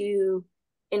access to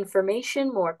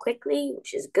information more quickly,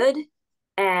 which is good.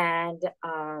 And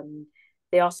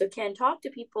they also can talk to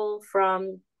people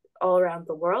from all around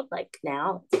the world, like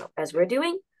now, as we're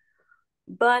doing.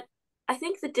 But I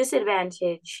think the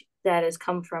disadvantage that has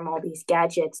come from all these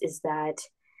gadgets is that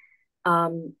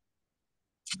um,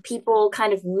 people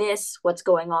kind of miss what's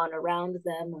going on around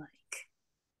them, like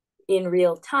in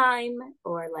real time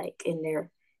or like in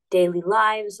their daily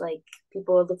lives. Like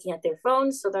people are looking at their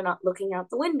phones, so they're not looking out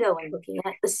the window and looking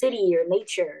at the city or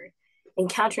nature,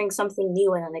 encountering something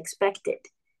new and unexpected.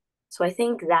 So I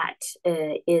think that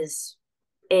is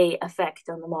a effect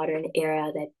on the modern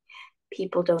era, that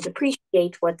people don't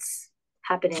appreciate what's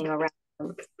happening around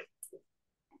them.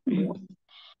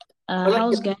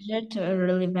 How's gadget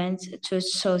relevant to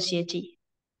society?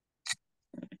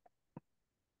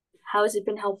 How has it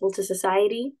been helpful to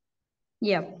society?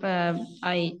 Yep.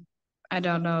 I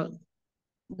don't know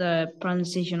the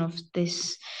pronunciation of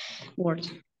this word.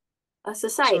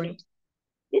 Society. Sorry.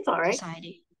 It's all right.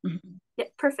 Society. Yeah,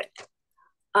 perfect.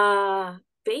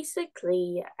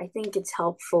 Basically, I think it's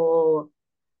helpful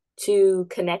to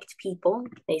connect people.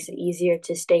 It makes it easier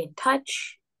to stay in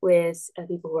touch with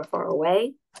people who are far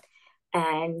away,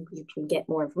 and you can get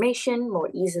more information more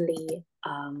easily.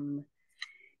 And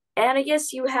I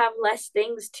guess you have less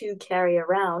things to carry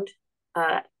around.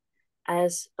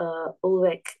 As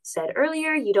Ulrich said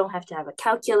earlier, you don't have to have a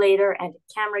calculator and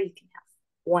a camera. You can have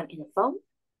one in a phone.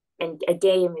 And a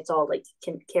game, it's all like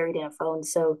can carried in a phone.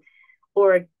 So,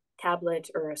 or a tablet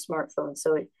or a smartphone.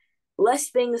 So less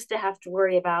things to have to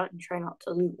worry about and try not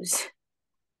to lose.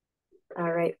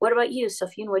 All right. What about you,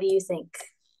 Sophie? What do you think?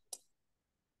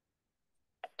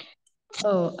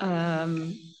 Oh,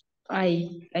 I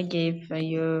gave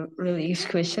you really good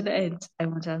question, and I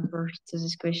want to answer to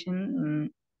this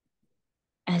question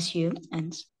as you.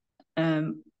 And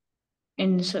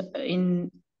in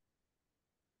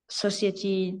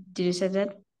society, did you say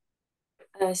that?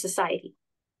 Society.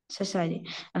 Society.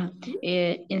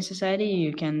 In society,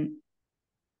 you can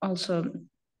also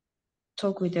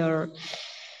talk with your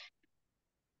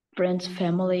friends,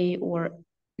 family, or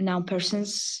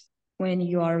non-persons when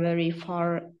you are very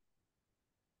far,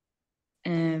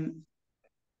 and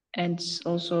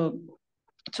also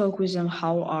talk with them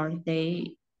how are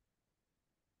they,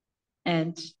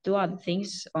 and do other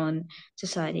things on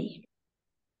society.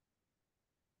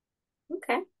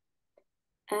 Okay.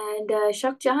 And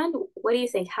Shakjahan, what do you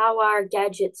think? How are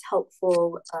gadgets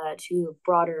helpful to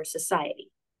broader society?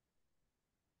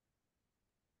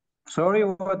 Sorry,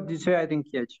 what did you say? I didn't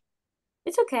catch.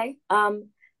 It's okay.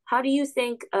 How do you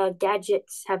think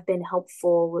gadgets have been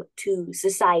helpful to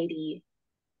society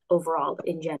overall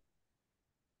in general?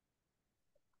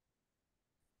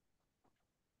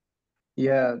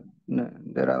 Yeah,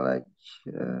 there are like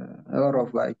a lot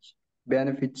of like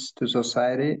benefits to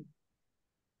society.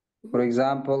 For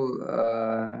example,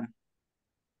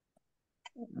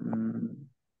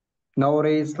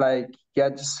 nowadays, like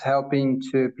gadgets helping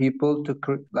to people to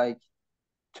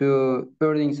to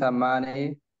earning some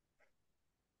money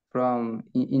from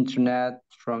internet,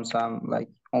 from some like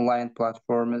online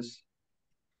platforms.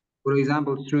 For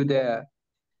example, through the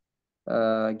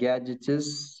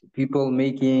gadgets, people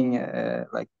making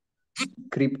like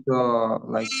crypto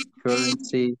like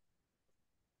currency.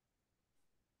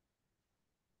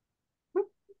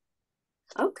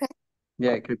 Okay.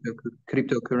 Yeah,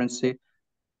 cryptocurrency.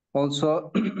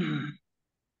 Also,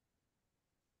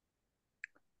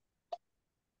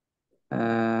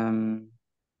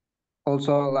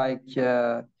 also like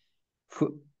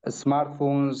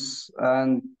smartphones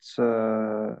and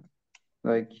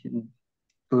like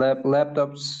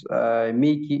laptops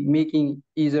making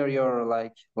easier your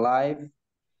like life.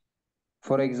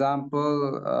 For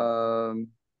example,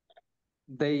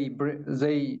 they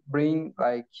bring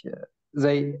like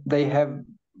they have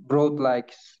brought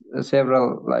like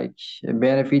several like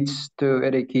benefits to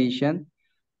education.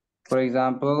 For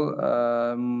example,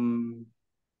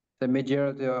 the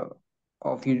majority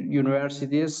of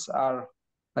universities are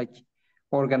like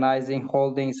organizing,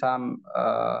 holding some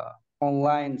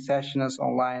online sessions,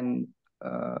 online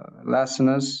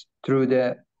lessons through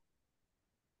the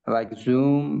like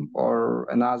Zoom or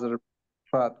another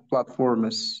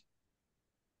platforms.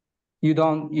 You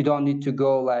don't need to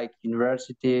go like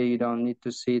university. You don't need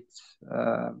to sit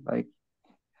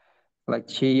like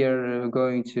chair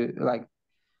going to like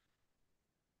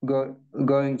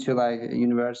going to like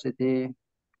university.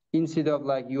 Instead of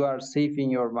like you are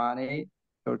saving your money,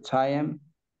 your time,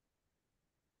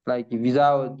 like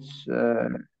without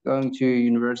going to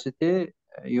university,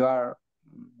 you are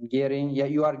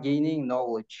you are gaining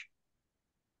knowledge.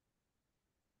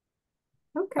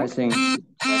 Okay. I think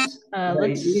it's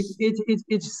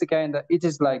the kind of it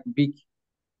is like big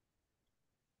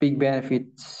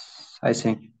benefits, I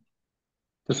think,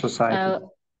 to society.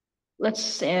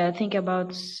 Let's think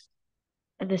about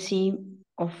the theme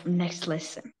of next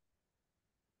lesson.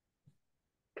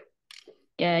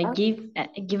 Give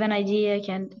an idea,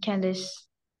 Candice.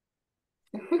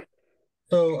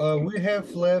 So we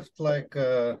have left like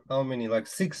how many? Like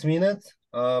 6 minutes.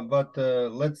 But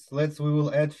we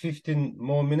will add 15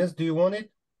 more minutes. Do you want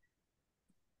it?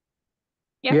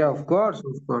 Yeah, of course,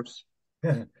 of course.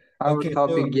 Our Okay,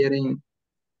 topic getting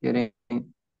okay,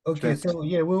 interesting. so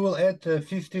yeah, we will add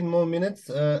 15 more minutes,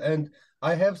 and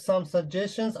I have some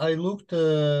suggestions. I looked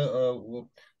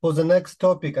for the next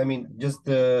topic. I mean, just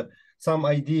some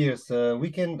ideas. We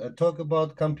can talk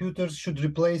about computers should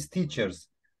replace teachers.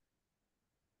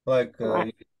 Like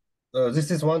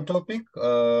this is one topic,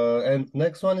 and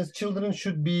next one is children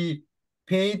should be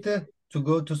paid to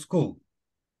go to school.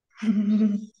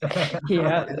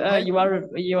 Yeah, you are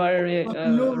Sophie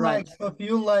right. Sophie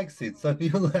likes it. Sophie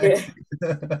likes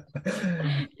it.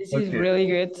 This is really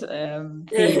good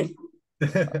theme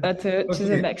to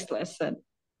the next lesson.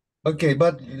 Okay,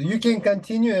 but you can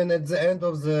continue, and at the end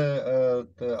of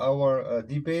our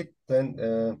debate, then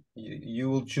you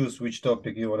will choose which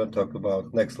topic you want to talk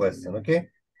about next lesson. Okay.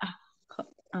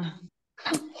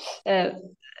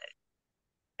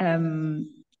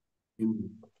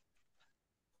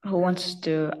 Who wants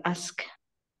to ask?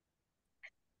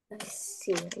 Let's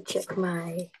see. Let me check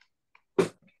my.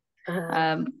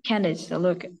 Candice,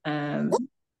 look.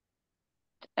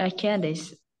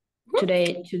 Candice,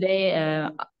 today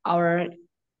our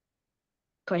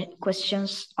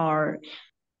questions are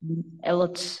a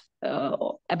lot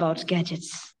about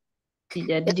gadgets.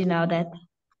 Did you know that?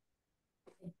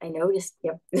 I noticed.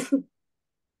 Yep.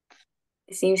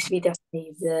 It seems to be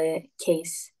definitely the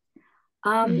case.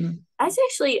 That's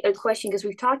actually a question because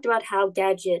we've talked about how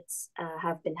gadgets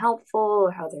have been helpful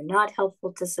or how they're not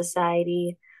helpful to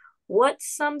society.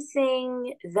 What's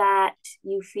something that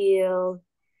you feel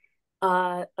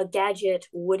a gadget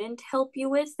wouldn't help you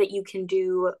with that you can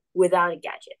do without a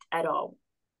gadget at all?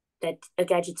 That a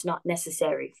gadget's not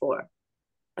necessary for.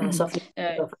 Something.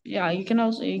 Yeah, you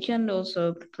can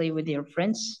also play with your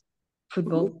friends,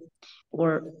 football,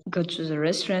 or go to the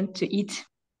restaurant to eat.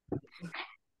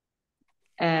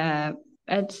 And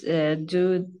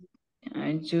do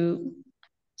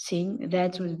thing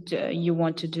that you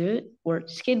want to do, or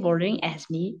skateboarding as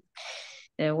me.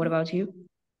 What about you?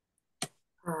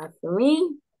 For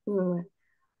me,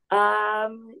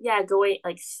 yeah, going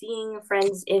like seeing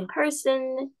friends in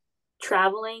person,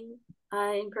 traveling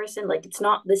in person. Like it's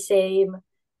not the same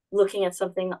looking at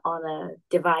something on a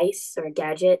device or a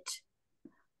gadget.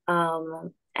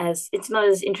 As it's not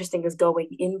as interesting as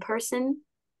going in person.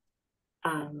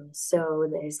 So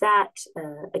there's that.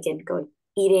 Again, going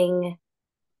eating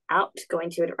out, going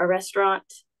to a restaurant,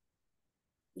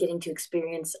 getting to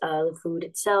experience the food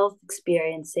itself,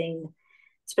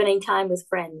 spending time with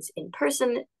friends in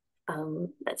person.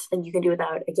 That's thing you can do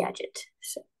without a gadget.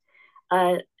 So,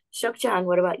 Shokjan,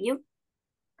 what about you?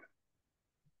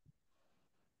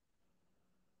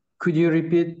 Could you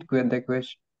repeat the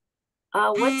question?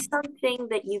 What's something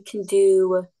that you can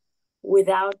do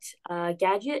without a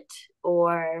gadget,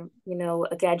 or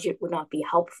a gadget would not be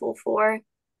helpful for?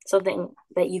 Something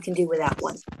that you can do without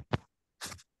one.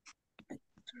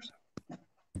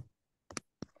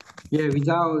 Yeah,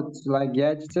 without like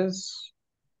gadgets,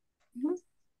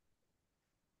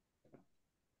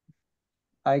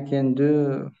 I can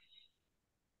do.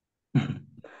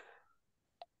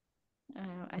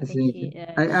 I think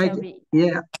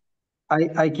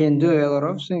I can do a lot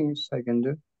of things. I can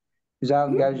do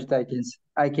without gadget.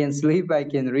 I can sleep. I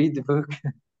can read the book.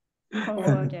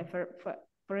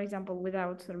 For example,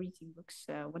 without reading books,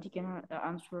 what you can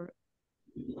answer?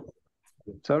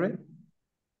 Sorry.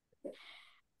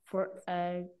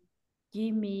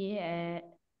 Give me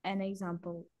an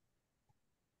example.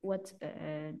 What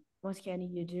can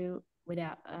you do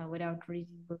without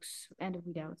reading books and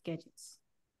without gadgets?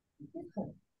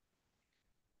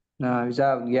 No,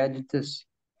 without gadgets.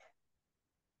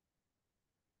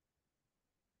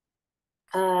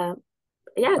 Yeah,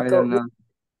 I don't know.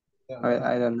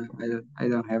 I don't know. I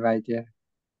don't have idea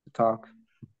to talk.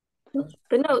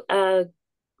 But no,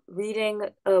 reading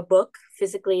a book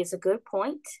physically is a good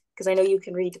point because I know you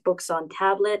can read books on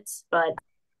tablets, but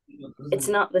it's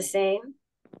not the same.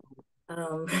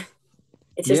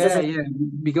 It just doesn't. Yeah,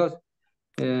 because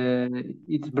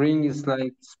it brings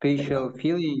like special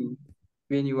feeling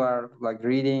when you are like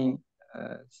reading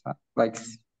like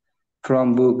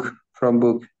from book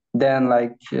than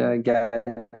like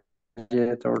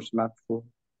gadget or smartphone.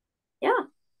 Yeah.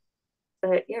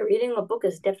 But yeah, reading a book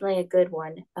is definitely a good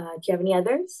one. Do you have any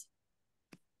others?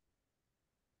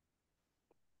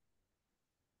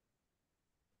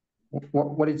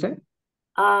 What is it?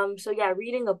 So yeah,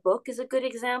 reading a book is a good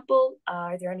example.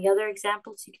 Are there any other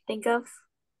examples you can think of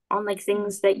on like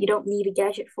things that you don't need a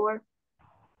gadget for?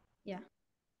 Yeah.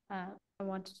 I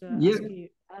wanted to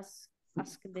ask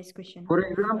this question. For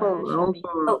example,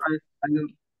 also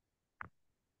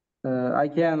I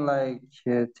can like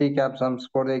take up some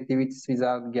sport activities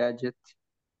without gadget.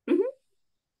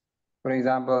 For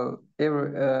example,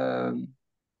 in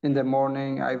the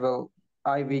morning I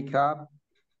wake up,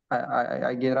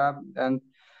 I get up and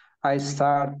I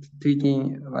start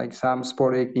taking like some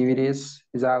sport activities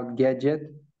without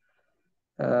gadget.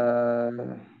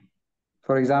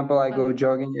 For example, I go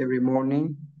jogging every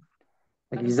morning,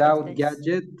 like without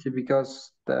gadget,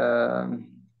 because the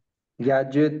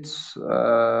gadgets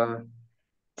I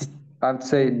would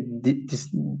say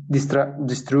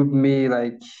disturb me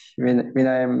like when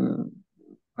I'm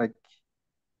like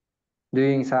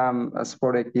doing some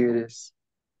sport activities.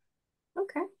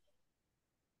 Okay.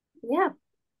 Yeah,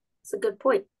 it's a good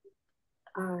point.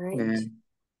 All right. Yeah.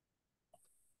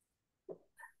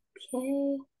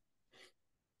 Okay.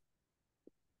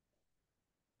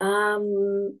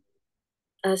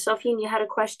 Sophie, you had a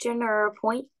question or a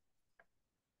point?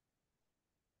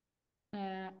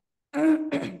 Yeah,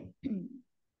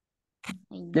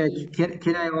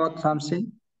 can I add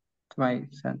something to my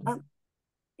sentence?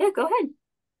 Yeah, go ahead.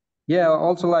 Yeah,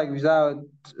 also like without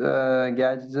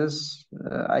gadgets,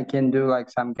 I can do like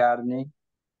some gardening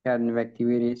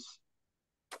activities.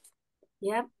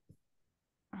 Yep.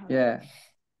 Yeah.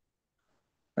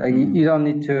 Like you don't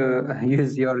need to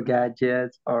use your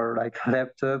gadgets or like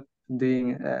laptop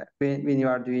doing when you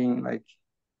are doing like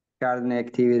garden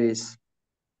activities.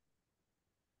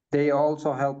 they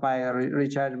also help my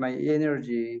recharge my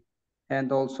energy,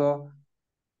 and also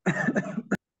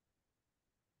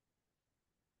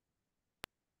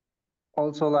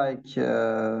also like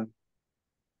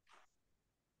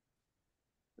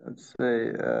let's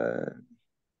say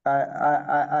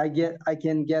I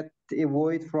can get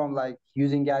avoid from like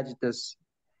using gadgets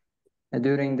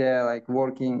during the like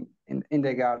working in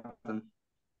the garden.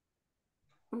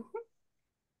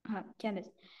 Candice,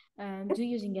 do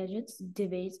using gadgets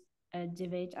debate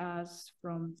us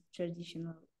from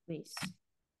traditional ways?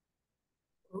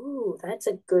 Ooh, that's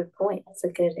a good point. That's a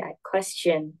good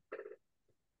question.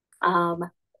 Yeah,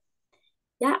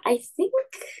 I think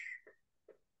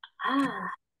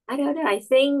I don't know. I'm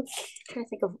trying to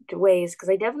think of ways because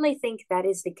I definitely think that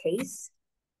is the case.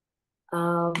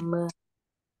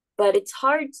 But it's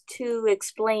hard to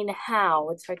explain how.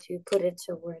 It's hard to put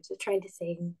into words. I'm trying to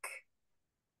think.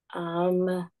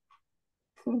 Um,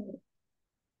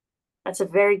 that's a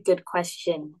very good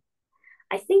question.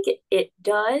 I think it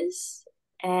does,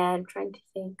 and I'm trying to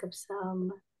think of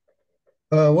some.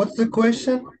 What's the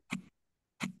question?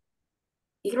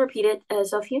 You can repeat it,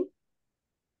 Sofyan.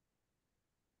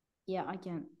 Yeah, I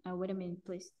can. Wait a minute,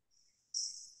 please.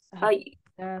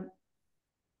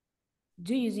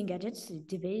 Do using gadgets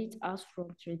debate us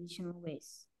from traditional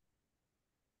ways?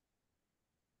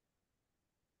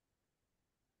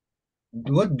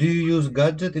 What do you use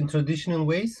gadget in traditional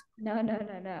ways? No.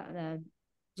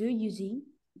 Do using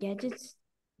gadgets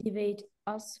debate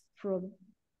us from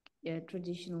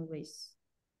traditional ways?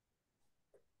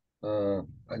 I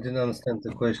didn't understand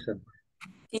the question.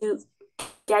 Do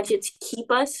gadgets keep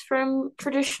us from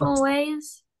traditional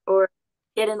ways or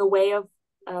get in the way of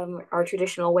our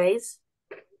traditional ways?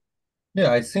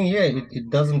 Yeah, I think it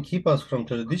doesn't keep us from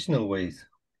traditional ways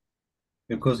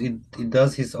because it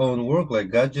does his own work.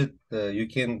 Like gadget,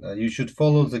 you should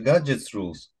follow the gadget's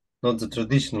rules, not the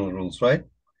traditional rules, right?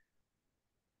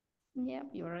 Yeah,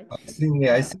 you're right. I think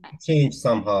it changed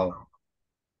somehow.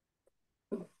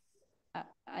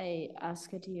 I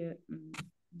asked you,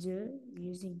 do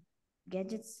using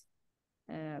gadgets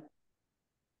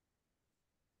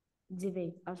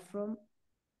debate us from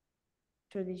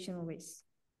traditional ways?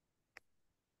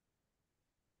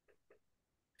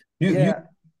 Yeah,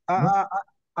 I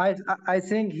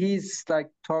think he's like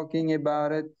talking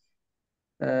about it.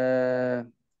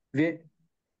 We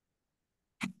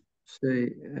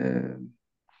say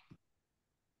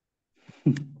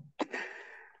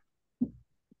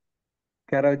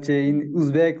Karachi in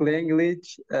Uzbek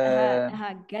language.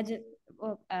 Gadget.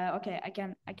 Okay, I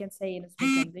can say in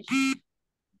Uzbek language.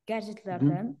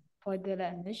 Gadgetlardan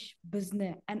foydalanish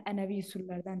bizni an'anaviy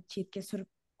usullardan chetga surib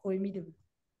qo'ymaydi.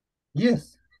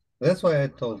 Yes, that's why I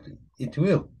told you it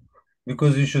will,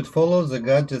 because you should follow the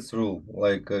gadget's rule.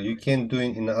 Like you can't do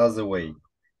it in other way.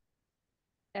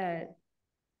 Right?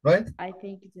 I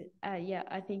think that, yeah,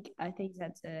 I think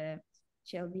that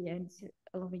Shelby and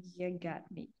Olivia got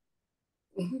me.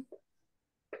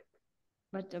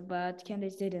 But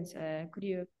Candice didn't. Could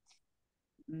you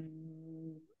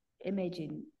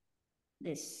imagine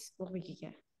this?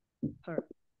 Her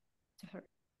to her.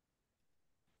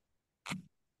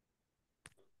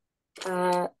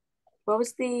 What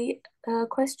was the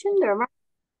question?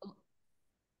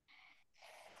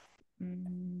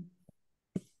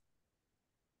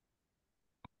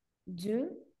 Do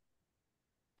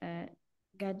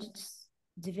gadgets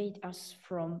divide us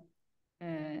from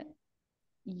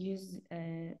do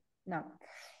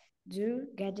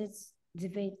gadgets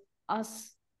divide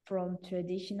us from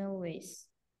traditional ways?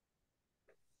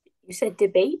 You said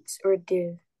debate or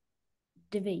do?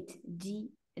 Divide.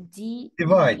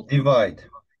 Divide,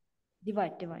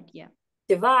 yeah.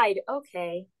 Divide,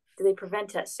 okay. Do they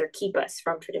prevent us or keep us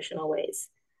from traditional ways?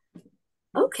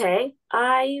 Okay,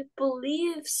 I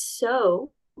believe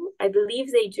so. I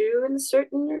believe they do in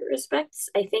certain respects.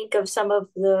 I think of some of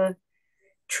the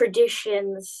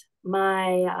traditions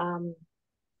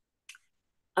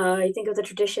I think of the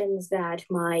traditions that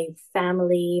my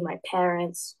family, my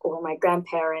parents, or my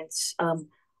grandparents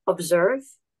observe.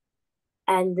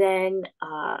 And then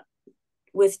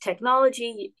with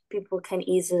technology, people can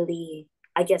easily,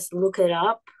 I guess, look it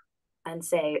up and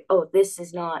say, oh, this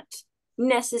is not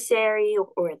necessary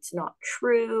or it's not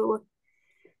true.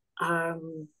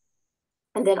 And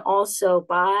then also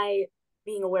by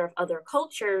being aware of other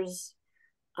cultures,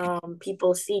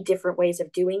 people see different ways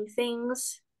of doing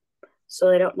things. So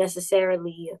they don't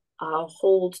necessarily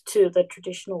hold to the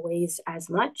traditional ways as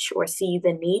much or see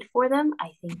the need for them.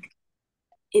 I think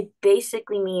it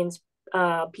basically means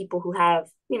people who have,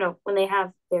 when they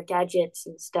have their gadgets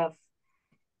and stuff,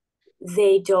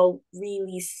 they don't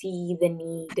really see the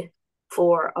need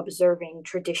for observing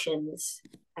traditions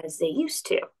as they used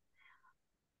to.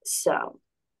 So,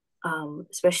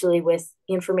 especially with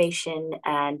information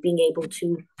and being able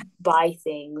to buy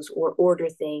things or order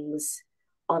things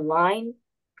online,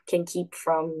 can keep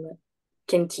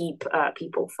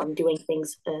people from doing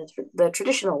things the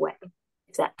traditional way,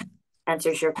 if that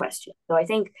answers your question. So I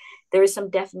think there is some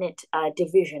definite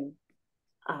division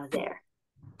there.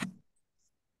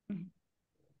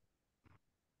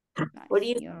 Nice. What do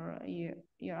you?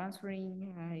 Your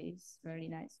answering is very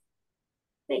nice.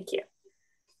 Thank you.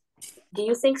 Do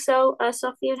you think so,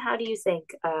 Sophia? How do you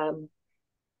think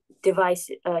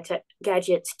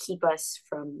gadgets keep us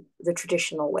from the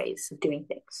traditional ways of doing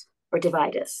things or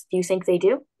divide us? Do you think they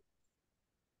do?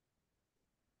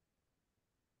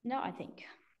 No, I think.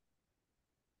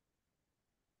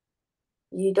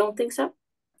 You don't think so?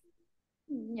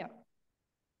 No.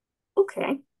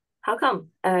 Okay. How come?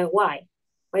 Why?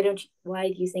 Why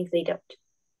do you think they don't?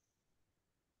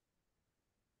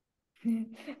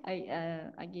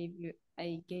 I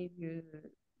gave you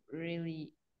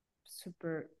really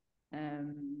super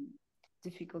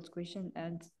difficult question,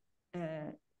 and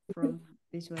from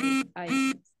this way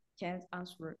I can't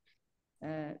answer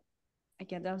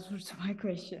to my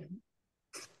question.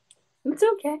 It's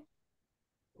okay.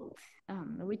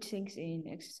 Which things in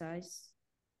exercise?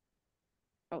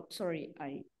 Oh, sorry,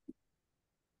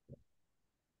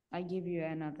 I give you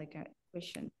another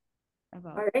question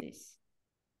about All right. this.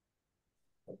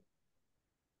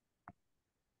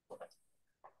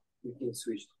 You can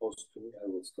switch host to me. I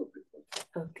will stop it.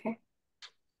 Okay.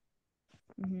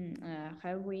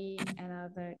 Have we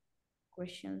another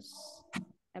questions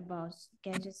about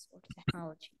gadgets or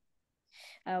technology?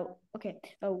 Okay.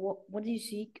 What do you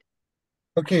seek?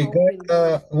 Okay, How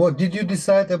guys. What did you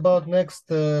decide about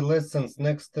next lessons?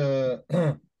 Next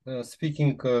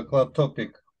speaking club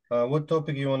topic? What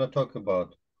topic you want to talk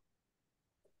about?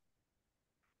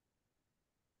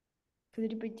 Could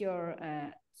you repeat your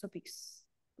topics,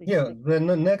 please? Yeah, the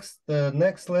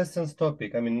next lessons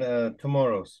topic. I mean,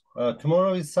 tomorrow's.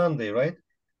 Tomorrow is Sunday, right?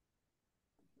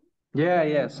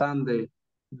 Yeah, Sunday,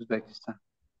 Uzbekistan.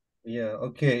 Yeah.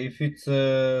 Okay. If it's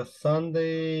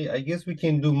Sunday, I guess we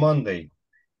can do Monday.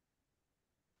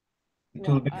 It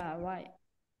will be. Why?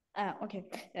 Okay.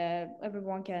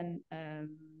 Everyone can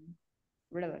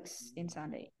relax in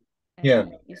Sunday. Yeah.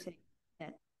 You say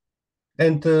that.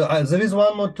 And there is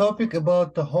one more topic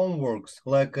about the homeworks.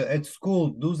 Like at school,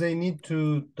 do they need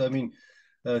to? I mean,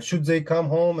 should they come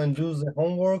home and do the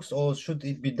homeworks, or should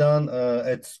it be done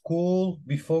at school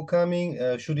before coming?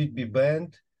 Should it be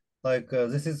banned? Like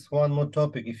this is one more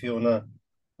topic if you wanna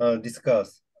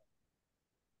discuss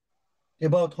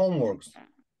about homeworks.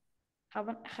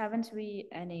 Haven't we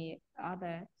any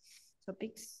other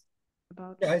topics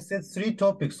about? Yeah, I said 3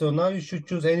 topics, so now you should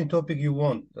choose any topic you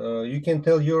want. You can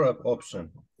tell your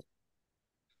option.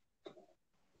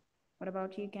 What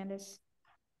about you, Candice?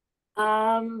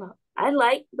 I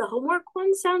like the homework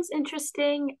one. Sounds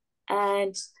interesting,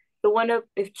 and the one of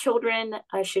if children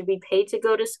should be paid to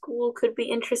go to school could be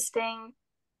interesting.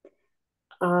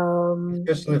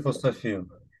 Especially for Sophia.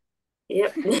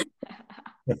 Yep.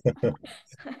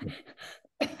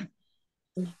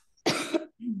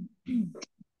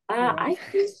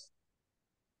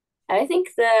 I think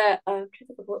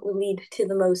what would lead to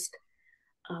the most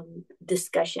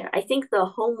discussion. I think the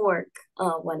homework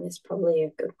one is probably a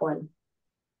good one.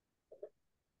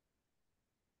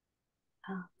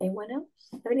 Anyone else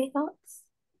have any thoughts?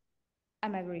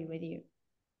 I'm agree with you.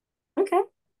 Okay.